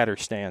out of ladder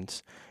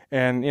stands.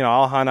 and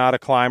I'll hunt out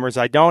of climbers.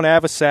 I don't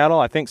have a saddle.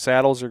 I think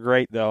saddles are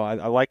great though.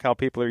 I like how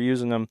people are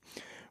using them.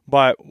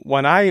 But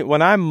when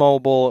I'm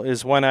mobile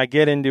is when I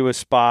get into a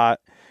spot,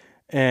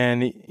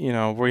 and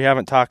we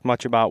haven't talked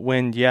much about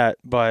wind yet,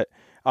 but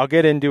I'll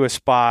get into a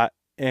spot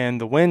and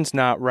the wind's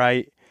not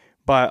right.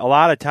 But a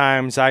lot of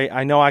times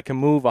I know I can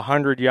move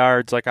 100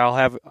 yards. Like I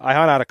hunt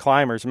out of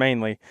climbers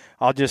mainly.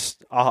 I'll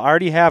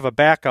already have a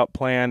backup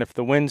plan if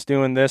the wind's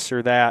doing this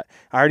or that.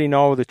 I already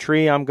know the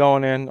tree I'm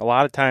going in. A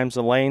lot of times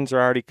the lanes are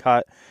already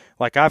cut.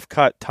 Like I've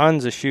cut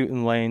tons of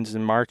shooting lanes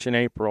in March and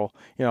April,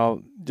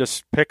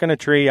 just picking a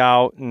tree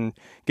out and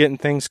getting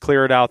things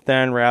cleared out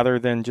then rather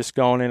than just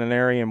going in an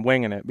area and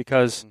winging it.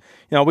 Because,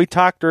 we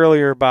talked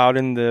earlier about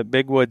in the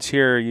big woods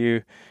here,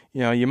 you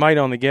might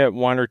only get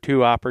 1 or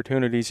 2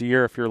 opportunities a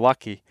year if you're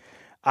lucky.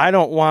 I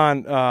don't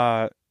want,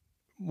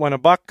 when a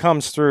buck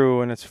comes through,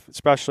 and it's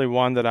especially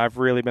one that I've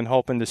really been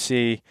hoping to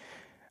see,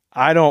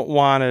 I don't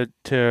want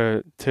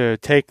to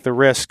take the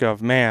risk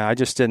of, man, I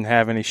just didn't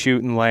have any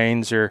shooting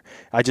lanes or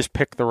I just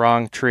picked the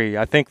wrong tree.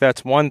 I think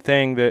that's one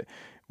thing that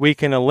we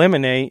can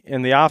eliminate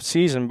in the off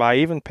season by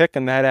even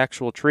picking that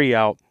actual tree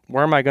out.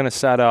 Where am I going to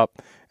set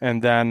up?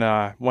 And then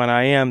when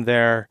I am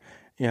there,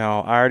 I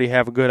already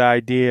have a good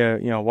idea,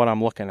 what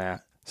I'm looking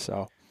at.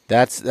 So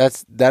that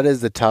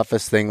is the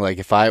toughest thing. Like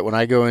when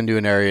I go into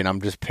an area and I'm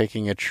just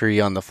picking a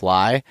tree on the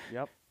fly.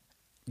 Yep.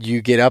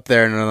 You get up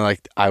there and I'm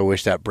like, I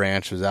wish that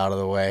branch was out of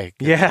the way.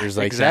 Yeah, there's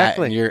like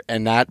exactly.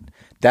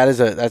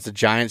 That's a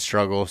giant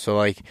struggle. So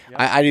like, yep.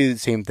 I do the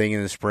same thing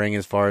in the spring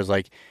as far as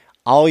like,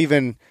 I'll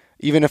even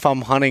if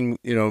I'm hunting,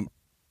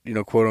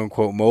 quote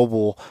unquote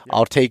mobile, yep.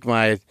 I'll take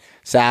my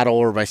saddle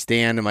or my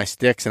stand and my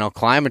sticks and I'll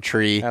climb a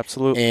tree.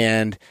 Absolutely.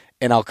 And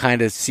I'll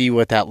kind of see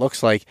what that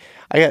looks like.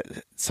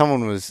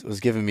 Someone was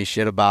giving me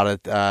shit about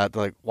it.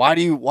 Like, why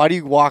do you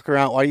walk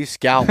around? Why do you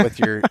scout with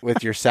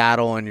your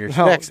saddle and your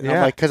sticks? And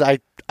I'm like, because I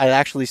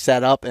actually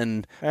set up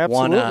and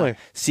want to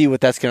see what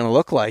that's going to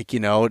look like,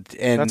 and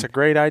that's a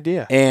great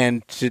idea.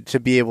 And to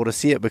be able to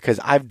see it, because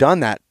I've done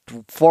that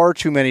far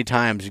too many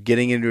times,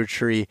 getting into a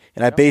tree,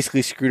 and I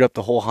basically screwed up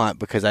the whole hunt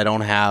because I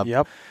don't have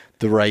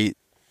the right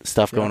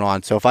stuff going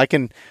on. So if I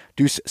can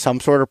do some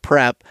sort of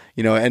prep,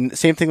 and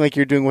same thing like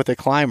you're doing with a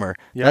climber,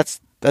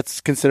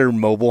 that's considered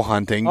mobile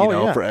hunting,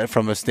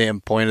 from a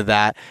standpoint of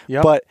that.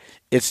 Yep. But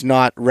it's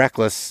not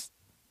reckless.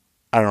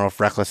 I don't know if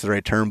reckless is the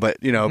right term, but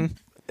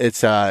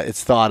it's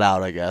thought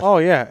out, I guess. Oh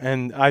yeah,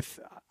 and I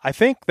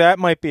think that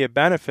might be a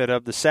benefit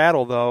of the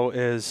saddle though,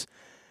 is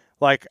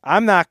like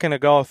I'm not going to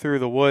go through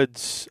the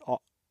woods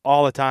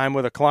all the time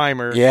with a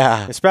climber.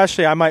 Yeah.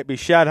 Especially I might be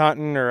shed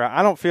hunting, or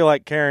I don't feel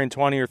like carrying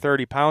 20 or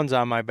 30 pounds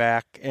on my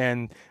back,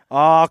 and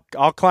I'll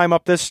climb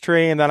up this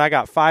tree and then I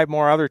got 5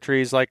 more other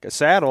trees. Like a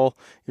saddle,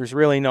 there's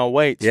really no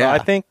weight. So I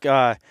think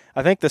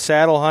the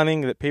saddle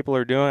hunting that people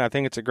are doing, I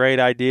think it's a great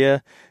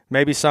idea.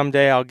 Maybe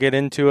someday I'll get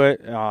into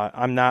it.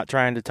 I'm not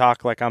trying to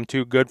talk like I'm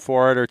too good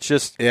for it, or it's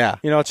just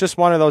it's just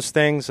one of those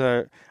things.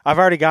 I've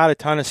already got a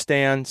ton of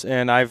stands,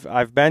 and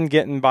I've been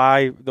getting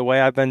by the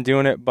way I've been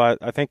doing it. But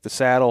I think the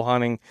saddle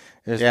hunting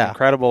is an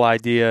incredible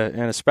idea,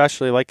 and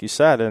especially like you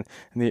said, and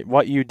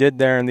what you did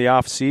there in the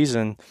off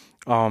season,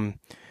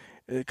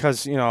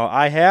 because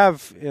I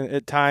have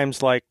at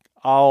times like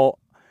I'll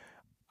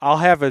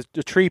have a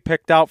tree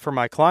picked out for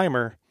my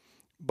climber,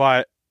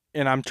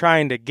 and I'm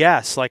trying to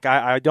guess. Like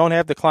I don't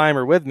have the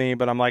climber with me,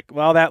 but I'm like,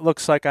 well, that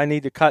looks like I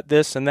need to cut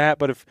this and that.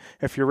 But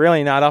if you're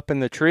really not up in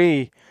the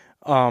tree,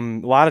 a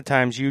lot of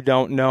times you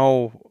don't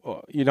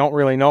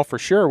really know for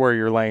sure where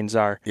your lanes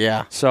are.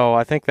 Yeah. So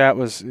I think that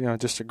was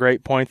just a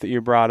great point that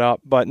you brought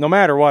up. But no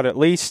matter what, at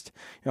least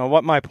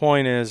what my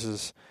point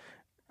is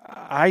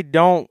I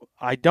don't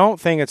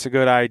think it's a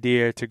good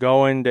idea to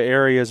go into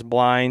areas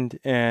blind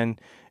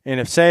and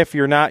if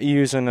you're not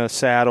using a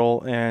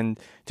saddle and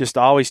just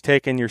always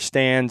taking your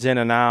stands in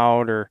and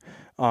out, or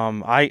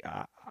I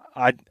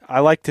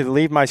like to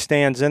leave my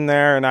stands in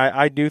there, and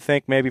I do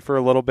think maybe for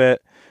a little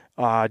bit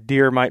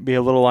deer might be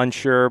a little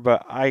unsure,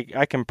 but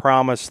I can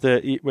promise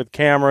that with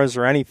cameras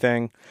or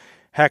anything,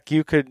 heck,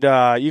 you can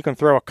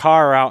throw a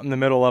car out in the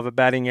middle of a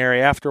bedding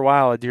area. After a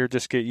while, a deer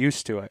just get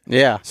used to it.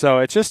 Yeah. So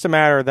it's just a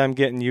matter of them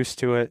getting used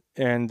to it.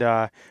 And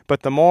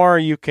but the more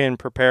you can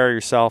prepare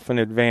yourself in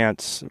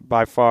advance,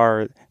 by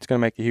far, it's going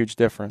to make a huge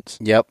difference.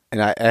 Yep.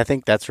 And I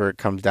think that's where it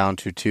comes down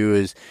to too.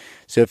 Is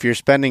so if you're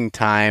spending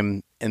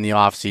time in the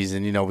off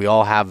season, we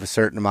all have a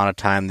certain amount of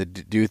time to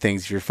do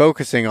things. If you're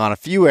focusing on a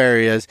few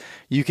areas,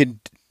 you can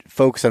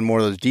focus on more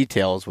of those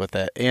details with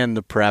it and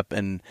the prep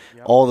and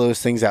all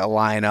those things that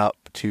line up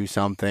to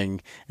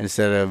something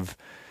instead of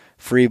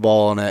free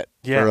balling it,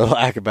 for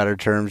lack of better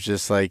terms,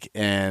 just like,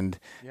 and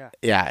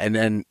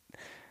then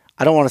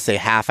I don't want to say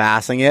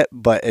half-assing it,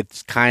 but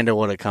it's kind of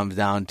what it comes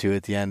down to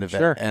at the end of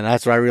it. And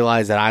that's what I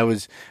realized that I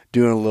was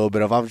doing a little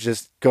bit of. I was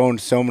just going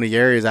to so many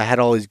areas. I had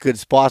all these good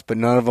spots, but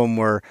none of them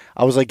were,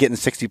 I was like getting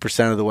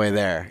 60% of the way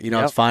there.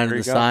 It's finding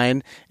the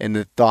sign and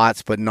the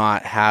thoughts, but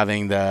not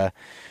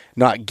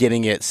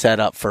getting it set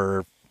up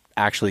for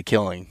actually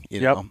killing,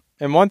 know.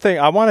 And one thing,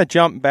 I want to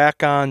jump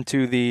back on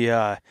to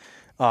the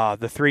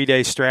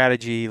 3-day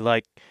strategy.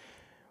 Like,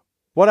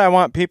 what I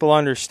want people to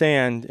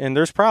understand, and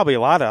there's probably a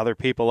lot of other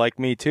people like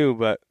me too,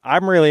 but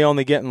I'm really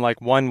only getting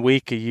like 1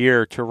 week a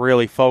year to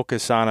really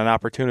focus on an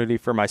opportunity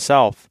for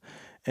myself.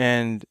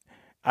 And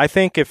I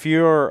think if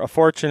you're a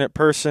fortunate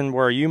person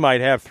where you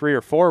might have 3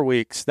 or 4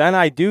 weeks, then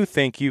I do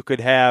think you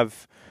could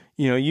have,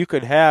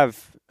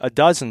 a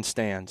dozen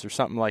stands or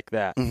something like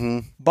that. Mm-hmm.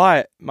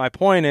 But my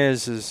point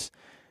is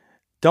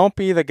don't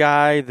be the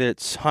guy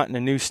that's hunting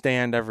a new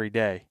stand every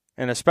day.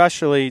 And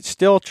especially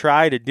still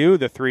try to do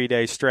the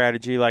 3-day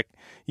strategy. Like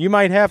you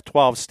might have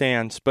 12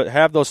 stands, but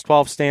have those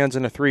 12 stands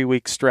in a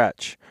 3-week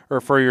stretch or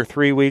for your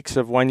 3 weeks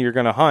of when you're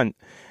going to hunt.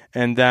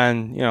 And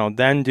then,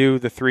 then do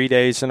the 3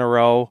 days in a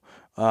row.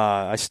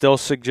 I still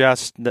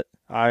suggest that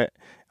I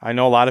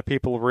know a lot of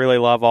people really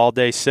love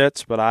all-day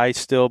sits, but I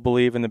still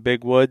believe in the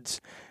big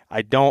woods.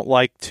 I don't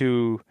like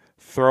to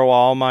throw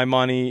all my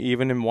money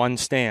even in one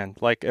stand.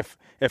 Like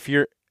if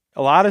you're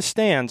a lot of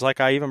stands,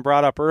 like I even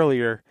brought up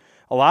earlier,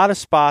 a lot of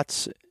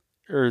spots,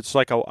 or it's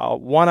like a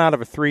 1 out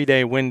of a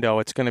 3-day window,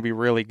 it's going to be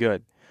really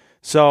good.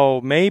 So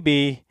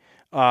maybe,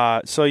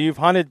 so you've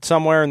hunted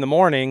somewhere in the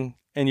morning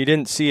and you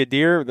didn't see a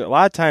deer. A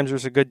lot of times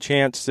there's a good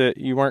chance that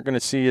you weren't going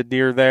to see a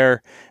deer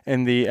there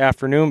in the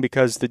afternoon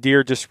because the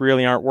deer just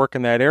really aren't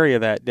working that area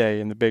that day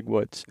in the big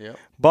woods. Yep.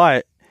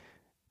 But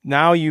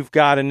now you've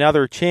got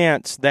another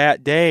chance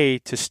that day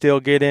to still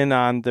get in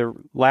on the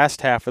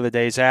last half of the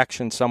day's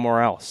action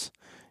somewhere else.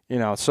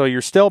 So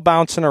you're still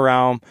bouncing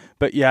around,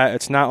 but yeah,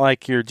 it's not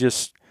like you're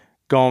just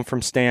going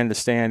from stand to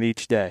stand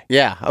each day.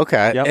 Yeah.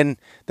 Okay. Yep. And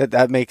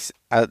that makes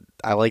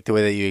I like the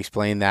way that you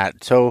explain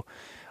that. So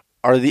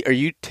are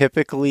you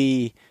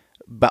typically,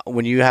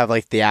 when you have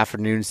like the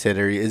afternoon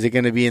sitter, is it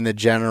going to be in the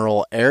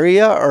general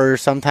area or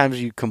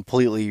sometimes you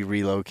completely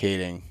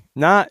relocating?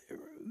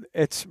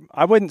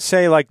 I wouldn't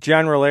say like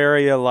general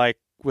area, like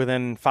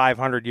within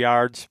 500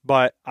 yards,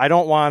 but I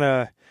don't want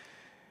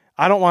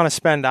to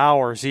spend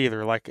hours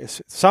either. Like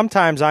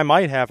sometimes I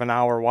might have an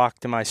hour walk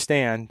to my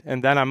stand,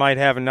 and then I might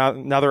have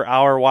another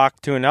hour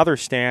walk to another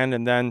stand,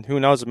 and then who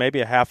knows,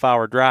 maybe a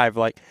half-hour drive.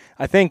 Like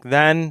I think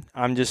then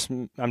I'm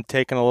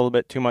taking a little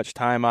bit too much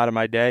time out of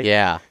my day.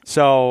 Yeah.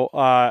 So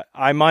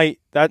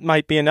that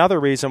might be another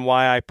reason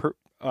why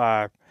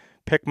I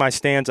pick my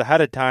stands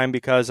ahead of time,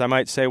 because I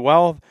might say,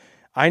 well,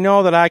 I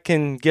know that I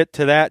can get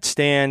to that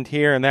stand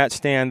here and that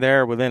stand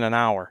there within an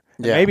hour.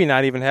 Yeah. Maybe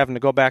not even having to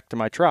go back to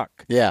my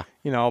truck. Yeah.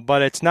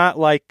 But it's not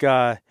like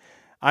I'm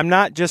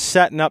not just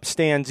setting up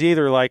stands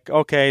either. Like,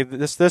 okay,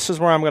 this is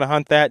where I'm going to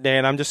hunt that day,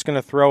 and I'm just going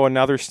to throw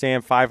another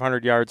stand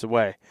 500 yards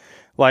away.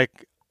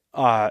 Like,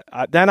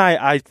 then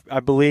I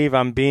believe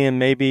I'm being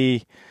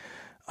maybe,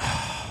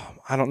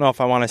 I don't know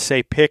if I want to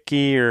say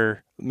picky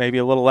or maybe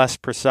a little less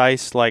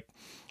precise. Like,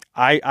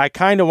 I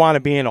kind of want to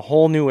be in a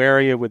whole new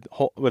area with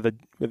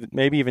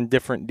maybe even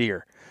different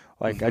deer.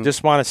 Like, mm-hmm. I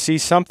just want to see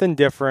something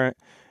different.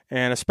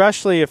 And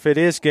especially if it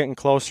is getting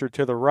closer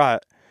to the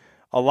rut,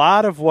 a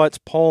lot of what's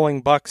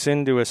pulling bucks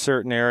into a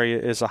certain area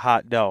is a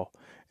hot doe.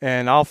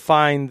 And I'll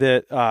find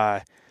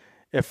that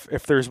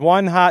if there's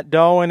one hot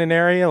doe in an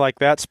area, like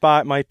that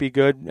spot might be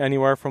good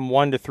anywhere from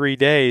 1 to 3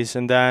 days.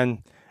 And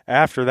then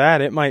after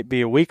that, it might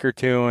be a week or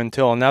two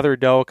until another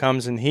doe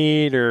comes in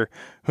heat, or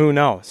who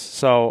knows.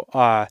 So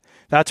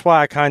that's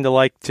why I kind of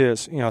like to,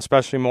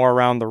 especially more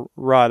around the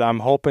rut, I'm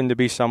hoping to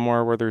be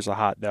somewhere where there's a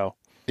hot doe.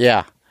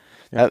 Yeah.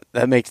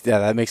 That makes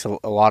a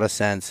lot of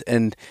sense.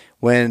 And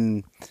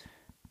when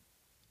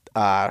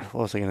what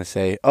was I going to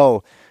say?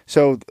 Oh,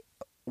 so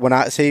when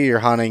I say you're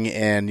hunting,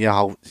 and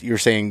how you're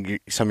saying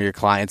some of your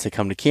clients that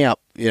come to camp,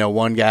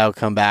 one guy will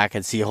come back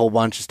and see a whole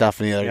bunch of stuff,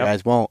 and the other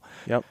guys won't.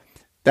 Yep.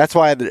 That's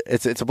why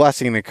it's a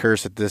blessing and a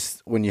curse at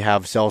this when you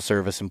have cell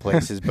service in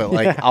places. But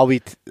like I'll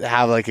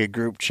have like a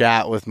group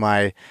chat with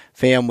my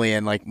family,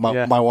 and like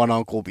my one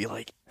uncle will be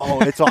like,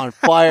 "Oh, it's on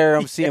fire!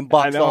 I'm seeing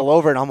bucks all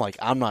over," and I'm like,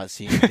 "I'm not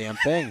seeing a damn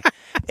thing."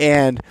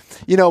 And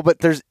but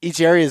there's each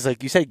area is,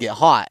 like you said, get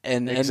hot,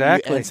 and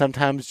exactly. and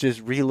sometimes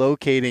just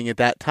relocating at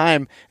that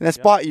time, and that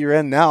spot you're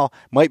in now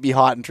might be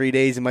hot in 3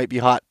 days, it might be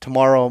hot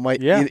tomorrow,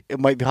 it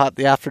might be hot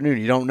in the afternoon.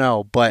 You don't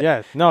know,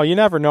 but no, you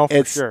never know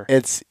for sure.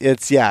 It's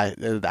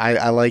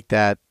I like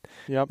that.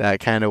 Yep. That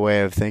kind of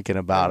way of thinking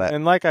about it.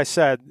 And like I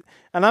said,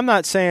 and I'm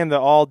not saying that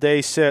all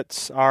day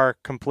sits are a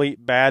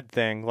complete bad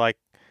thing. Like,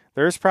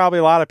 there's probably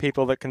a lot of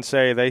people that can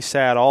say they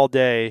sat all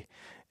day,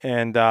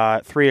 and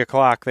at 3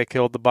 o'clock they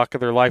killed the buck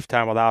of their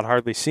lifetime without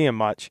hardly seeing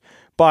much.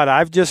 But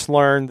I've just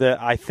learned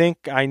that I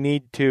think I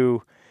need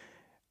to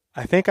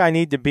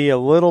be a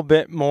little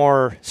bit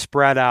more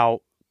spread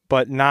out,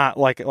 but not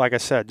like I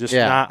said, just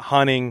not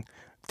hunting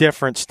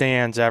different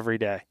stands every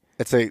day.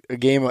 It's a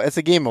game. It's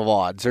a game of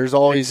odds. There's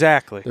always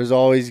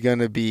going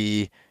to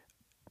be.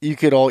 You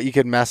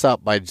could mess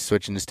up by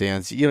switching the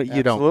stands.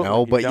 You don't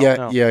know, but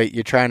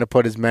you're trying to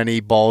put as many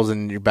balls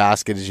in your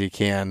basket as you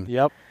can.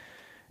 Yep.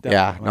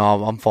 Definitely. Yeah.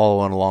 No, I'm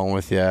following along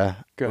with you.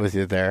 Good. With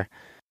you there.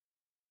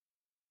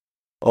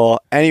 Well,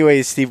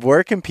 anyways, Steve,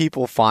 where can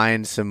people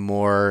find some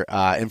more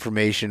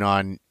information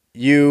on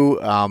you,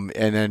 and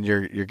then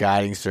your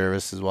guiding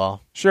service as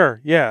well?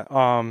 Sure. Yeah.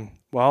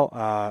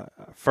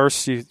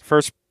 First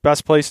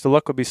best place to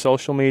look would be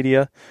social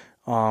media.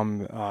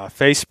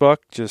 Facebook,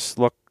 just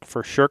look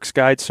for Shirks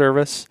Guide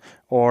Service,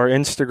 or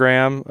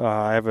Instagram.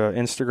 I have an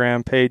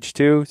Instagram page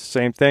too.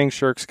 Same thing,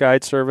 Shirks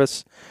Guide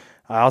Service.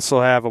 I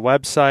also have a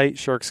website,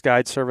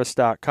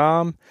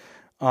 shirksguideservice.com.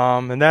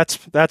 And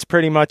that's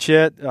pretty much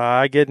it.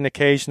 I get an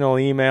occasional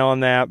email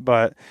on that,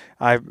 but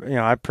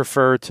I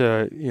prefer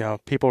to,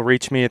 people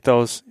reach me at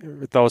those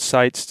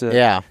sites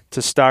to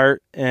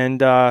start.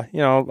 And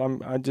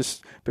I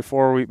just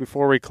before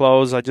we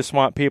close, I just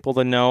want people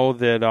to know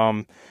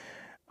that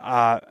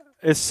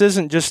this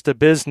isn't just a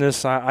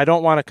business. I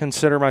don't want to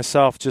consider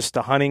myself just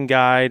a hunting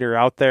guide or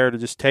out there to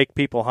just take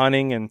people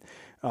hunting. And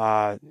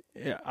I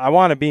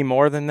want to be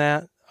more than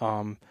that.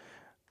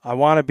 I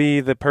want to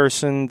be the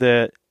person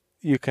that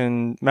you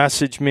can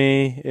message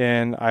me,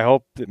 and I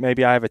hope that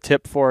maybe I have a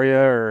tip for you,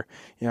 or,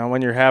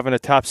 when you're having a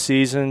tough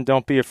season,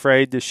 don't be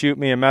afraid to shoot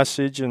me a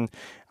message. And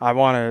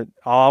I'll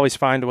always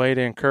find a way to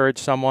encourage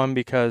someone,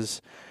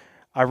 because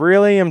I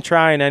really am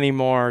trying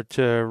anymore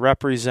to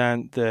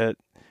represent that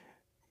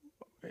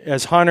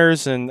as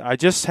hunters. And I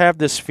just have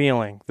this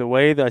feeling, the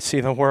way that I see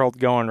the world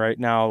going right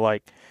now,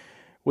 like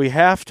we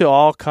have to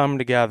all come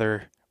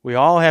together. We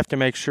all have to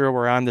make sure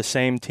we're on the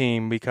same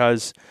team,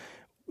 because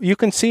you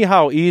can see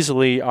how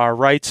easily our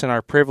rights and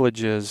our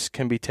privileges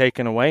can be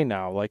taken away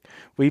now. Like,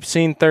 we've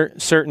seen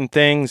certain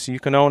things.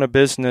 You can own a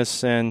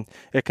business and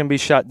it can be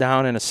shut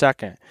down in a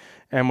second.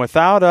 And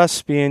without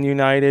us being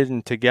united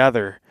and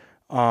together,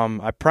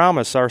 I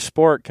promise our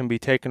sport can be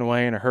taken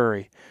away in a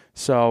hurry.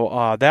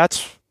 So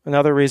that's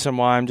another reason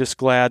why I'm just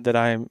glad that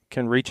I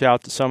can reach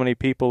out to so many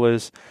people.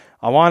 Is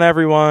I want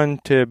everyone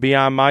to be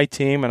on my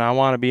team, and I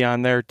want to be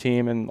on their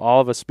team, and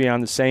all of us be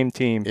on the same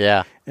team.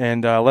 Yeah.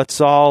 And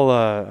let's all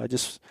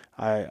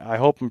I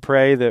hope and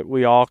pray that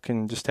we all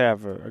can just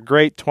have a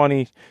great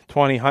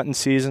 2020 hunting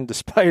season,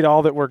 despite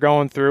all that we're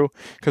going through.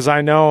 Because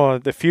I know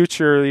the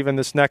future, even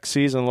this next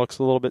season, looks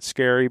a little bit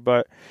scary.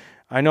 But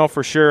I know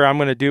for sure I'm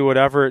going to do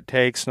whatever it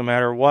takes, no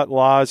matter what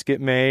laws get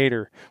made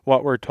or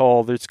what we're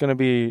told. It's going to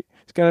be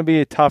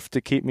tough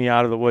to keep me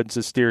out of the woods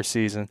this deer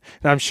season.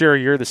 And I'm sure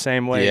you're the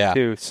same way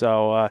too.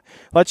 So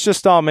let's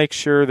just all make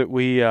sure that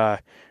we are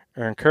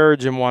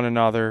encouraging one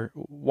another,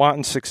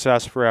 wanting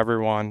success for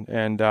everyone.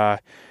 And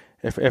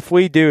if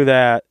we do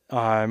that,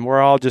 and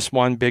we're all just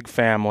one big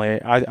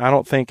family, I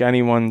don't think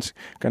anyone's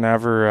going to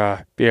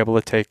ever be able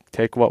to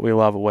take what we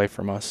love away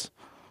from us.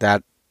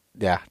 That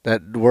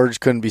words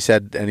couldn't be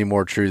said any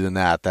more true than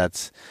that.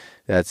 That's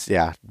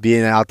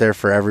being out there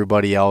for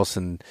everybody else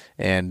and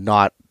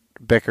not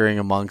bickering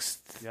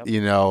amongst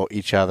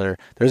each other.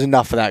 There's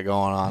enough of that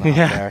going on out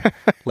there.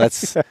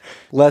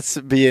 Let's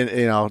be in,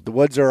 the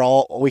woods are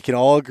all, we can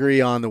all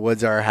agree on, the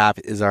woods are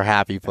our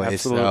happy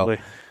place. Absolutely.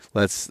 So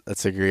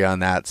let's agree on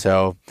that.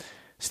 So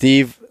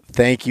Steve,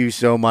 thank you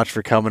so much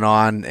for coming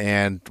on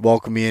and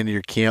welcome me into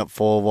your camp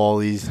full of all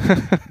these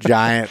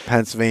giant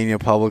Pennsylvania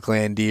public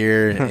land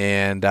deer.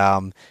 And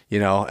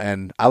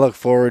and I look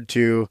forward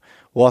to,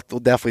 we'll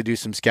definitely do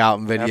some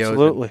scouting videos.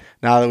 Absolutely. And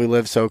now that we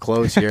live so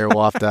close here,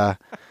 we'll have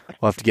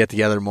to get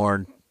together more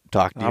and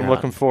talk to you. I'm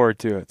looking forward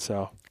to it.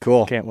 So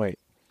cool. Can't wait.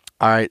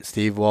 All right,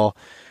 Steve. Well,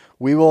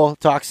 we will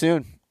talk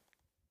soon.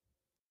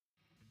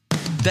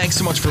 Thanks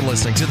so much for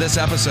listening to this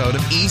episode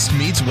of East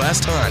Meets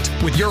West Hunt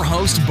with your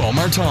host, Bo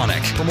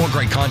Martonic. For more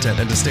great content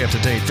and to stay up to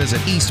date,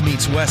 visit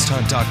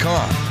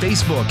eastmeetswesthunt.com,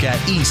 Facebook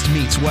at East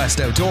Meets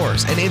West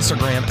Outdoors, and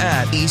Instagram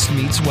at East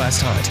Meets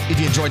West Hunt. If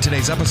you enjoyed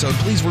today's episode,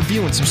 please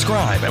review and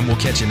subscribe, and we'll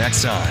catch you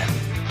next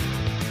time.